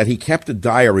is that he kept a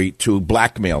diary to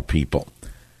blackmail people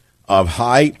of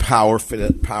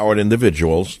high-powered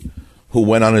individuals who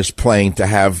went on his plane to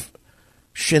have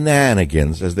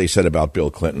shenanigans, as they said about Bill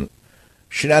Clinton.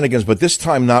 Shenanigans, but this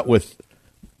time not with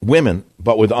women,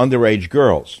 but with underage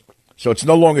girls. So it's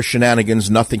no longer shenanigans,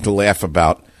 nothing to laugh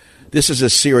about. This is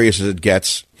as serious as it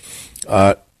gets.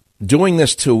 Doing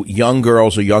this to young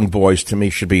girls or young boys, to me,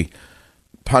 should be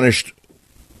punished,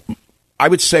 I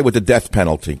would say, with the death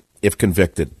penalty, if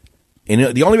convicted.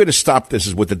 And the only way to stop this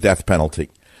is with the death penalty.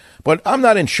 But I'm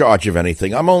not in charge of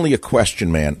anything. I'm only a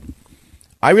question man.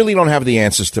 I really don't have the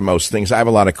answers to most things. I have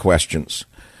a lot of questions.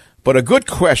 But a good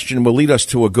question will lead us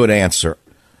to a good answer,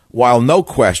 while no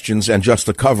questions and just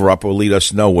a cover-up will lead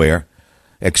us nowhere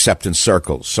except in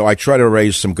circles. So I try to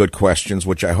raise some good questions,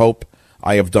 which I hope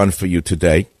I have done for you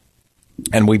today.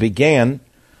 And we began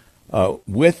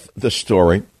with the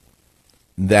story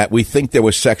that we think there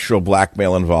was sexual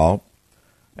blackmail involved,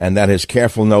 and that his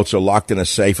careful notes are locked in a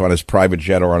safe on his private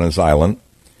jet or on his island.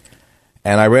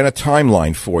 And I ran a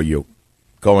timeline for you,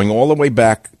 going all the way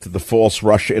back to the false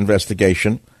Russia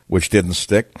investigation, which didn't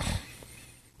stick.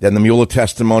 Then the Mueller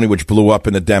testimony, which blew up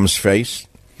in the Dems' face.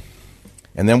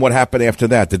 And then what happened after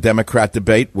that? The Democrat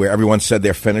debate, where everyone said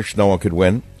they're finished, no one could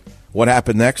win. What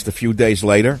happened next? A few days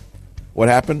later, what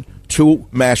happened? 2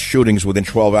 mass shootings within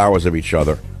 12 hours of each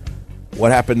other.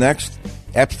 What happened next?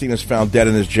 Epstein is found dead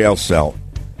in his jail cell.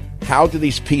 How do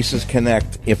these pieces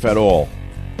connect, if at all?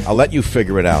 I'll let you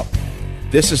figure it out.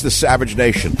 This is the Savage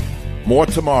Nation. More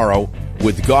tomorrow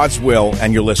with God's will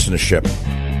and your listenership.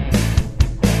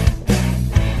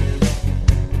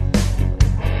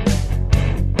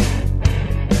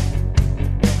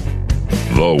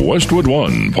 The Westwood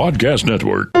One Podcast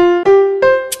Network.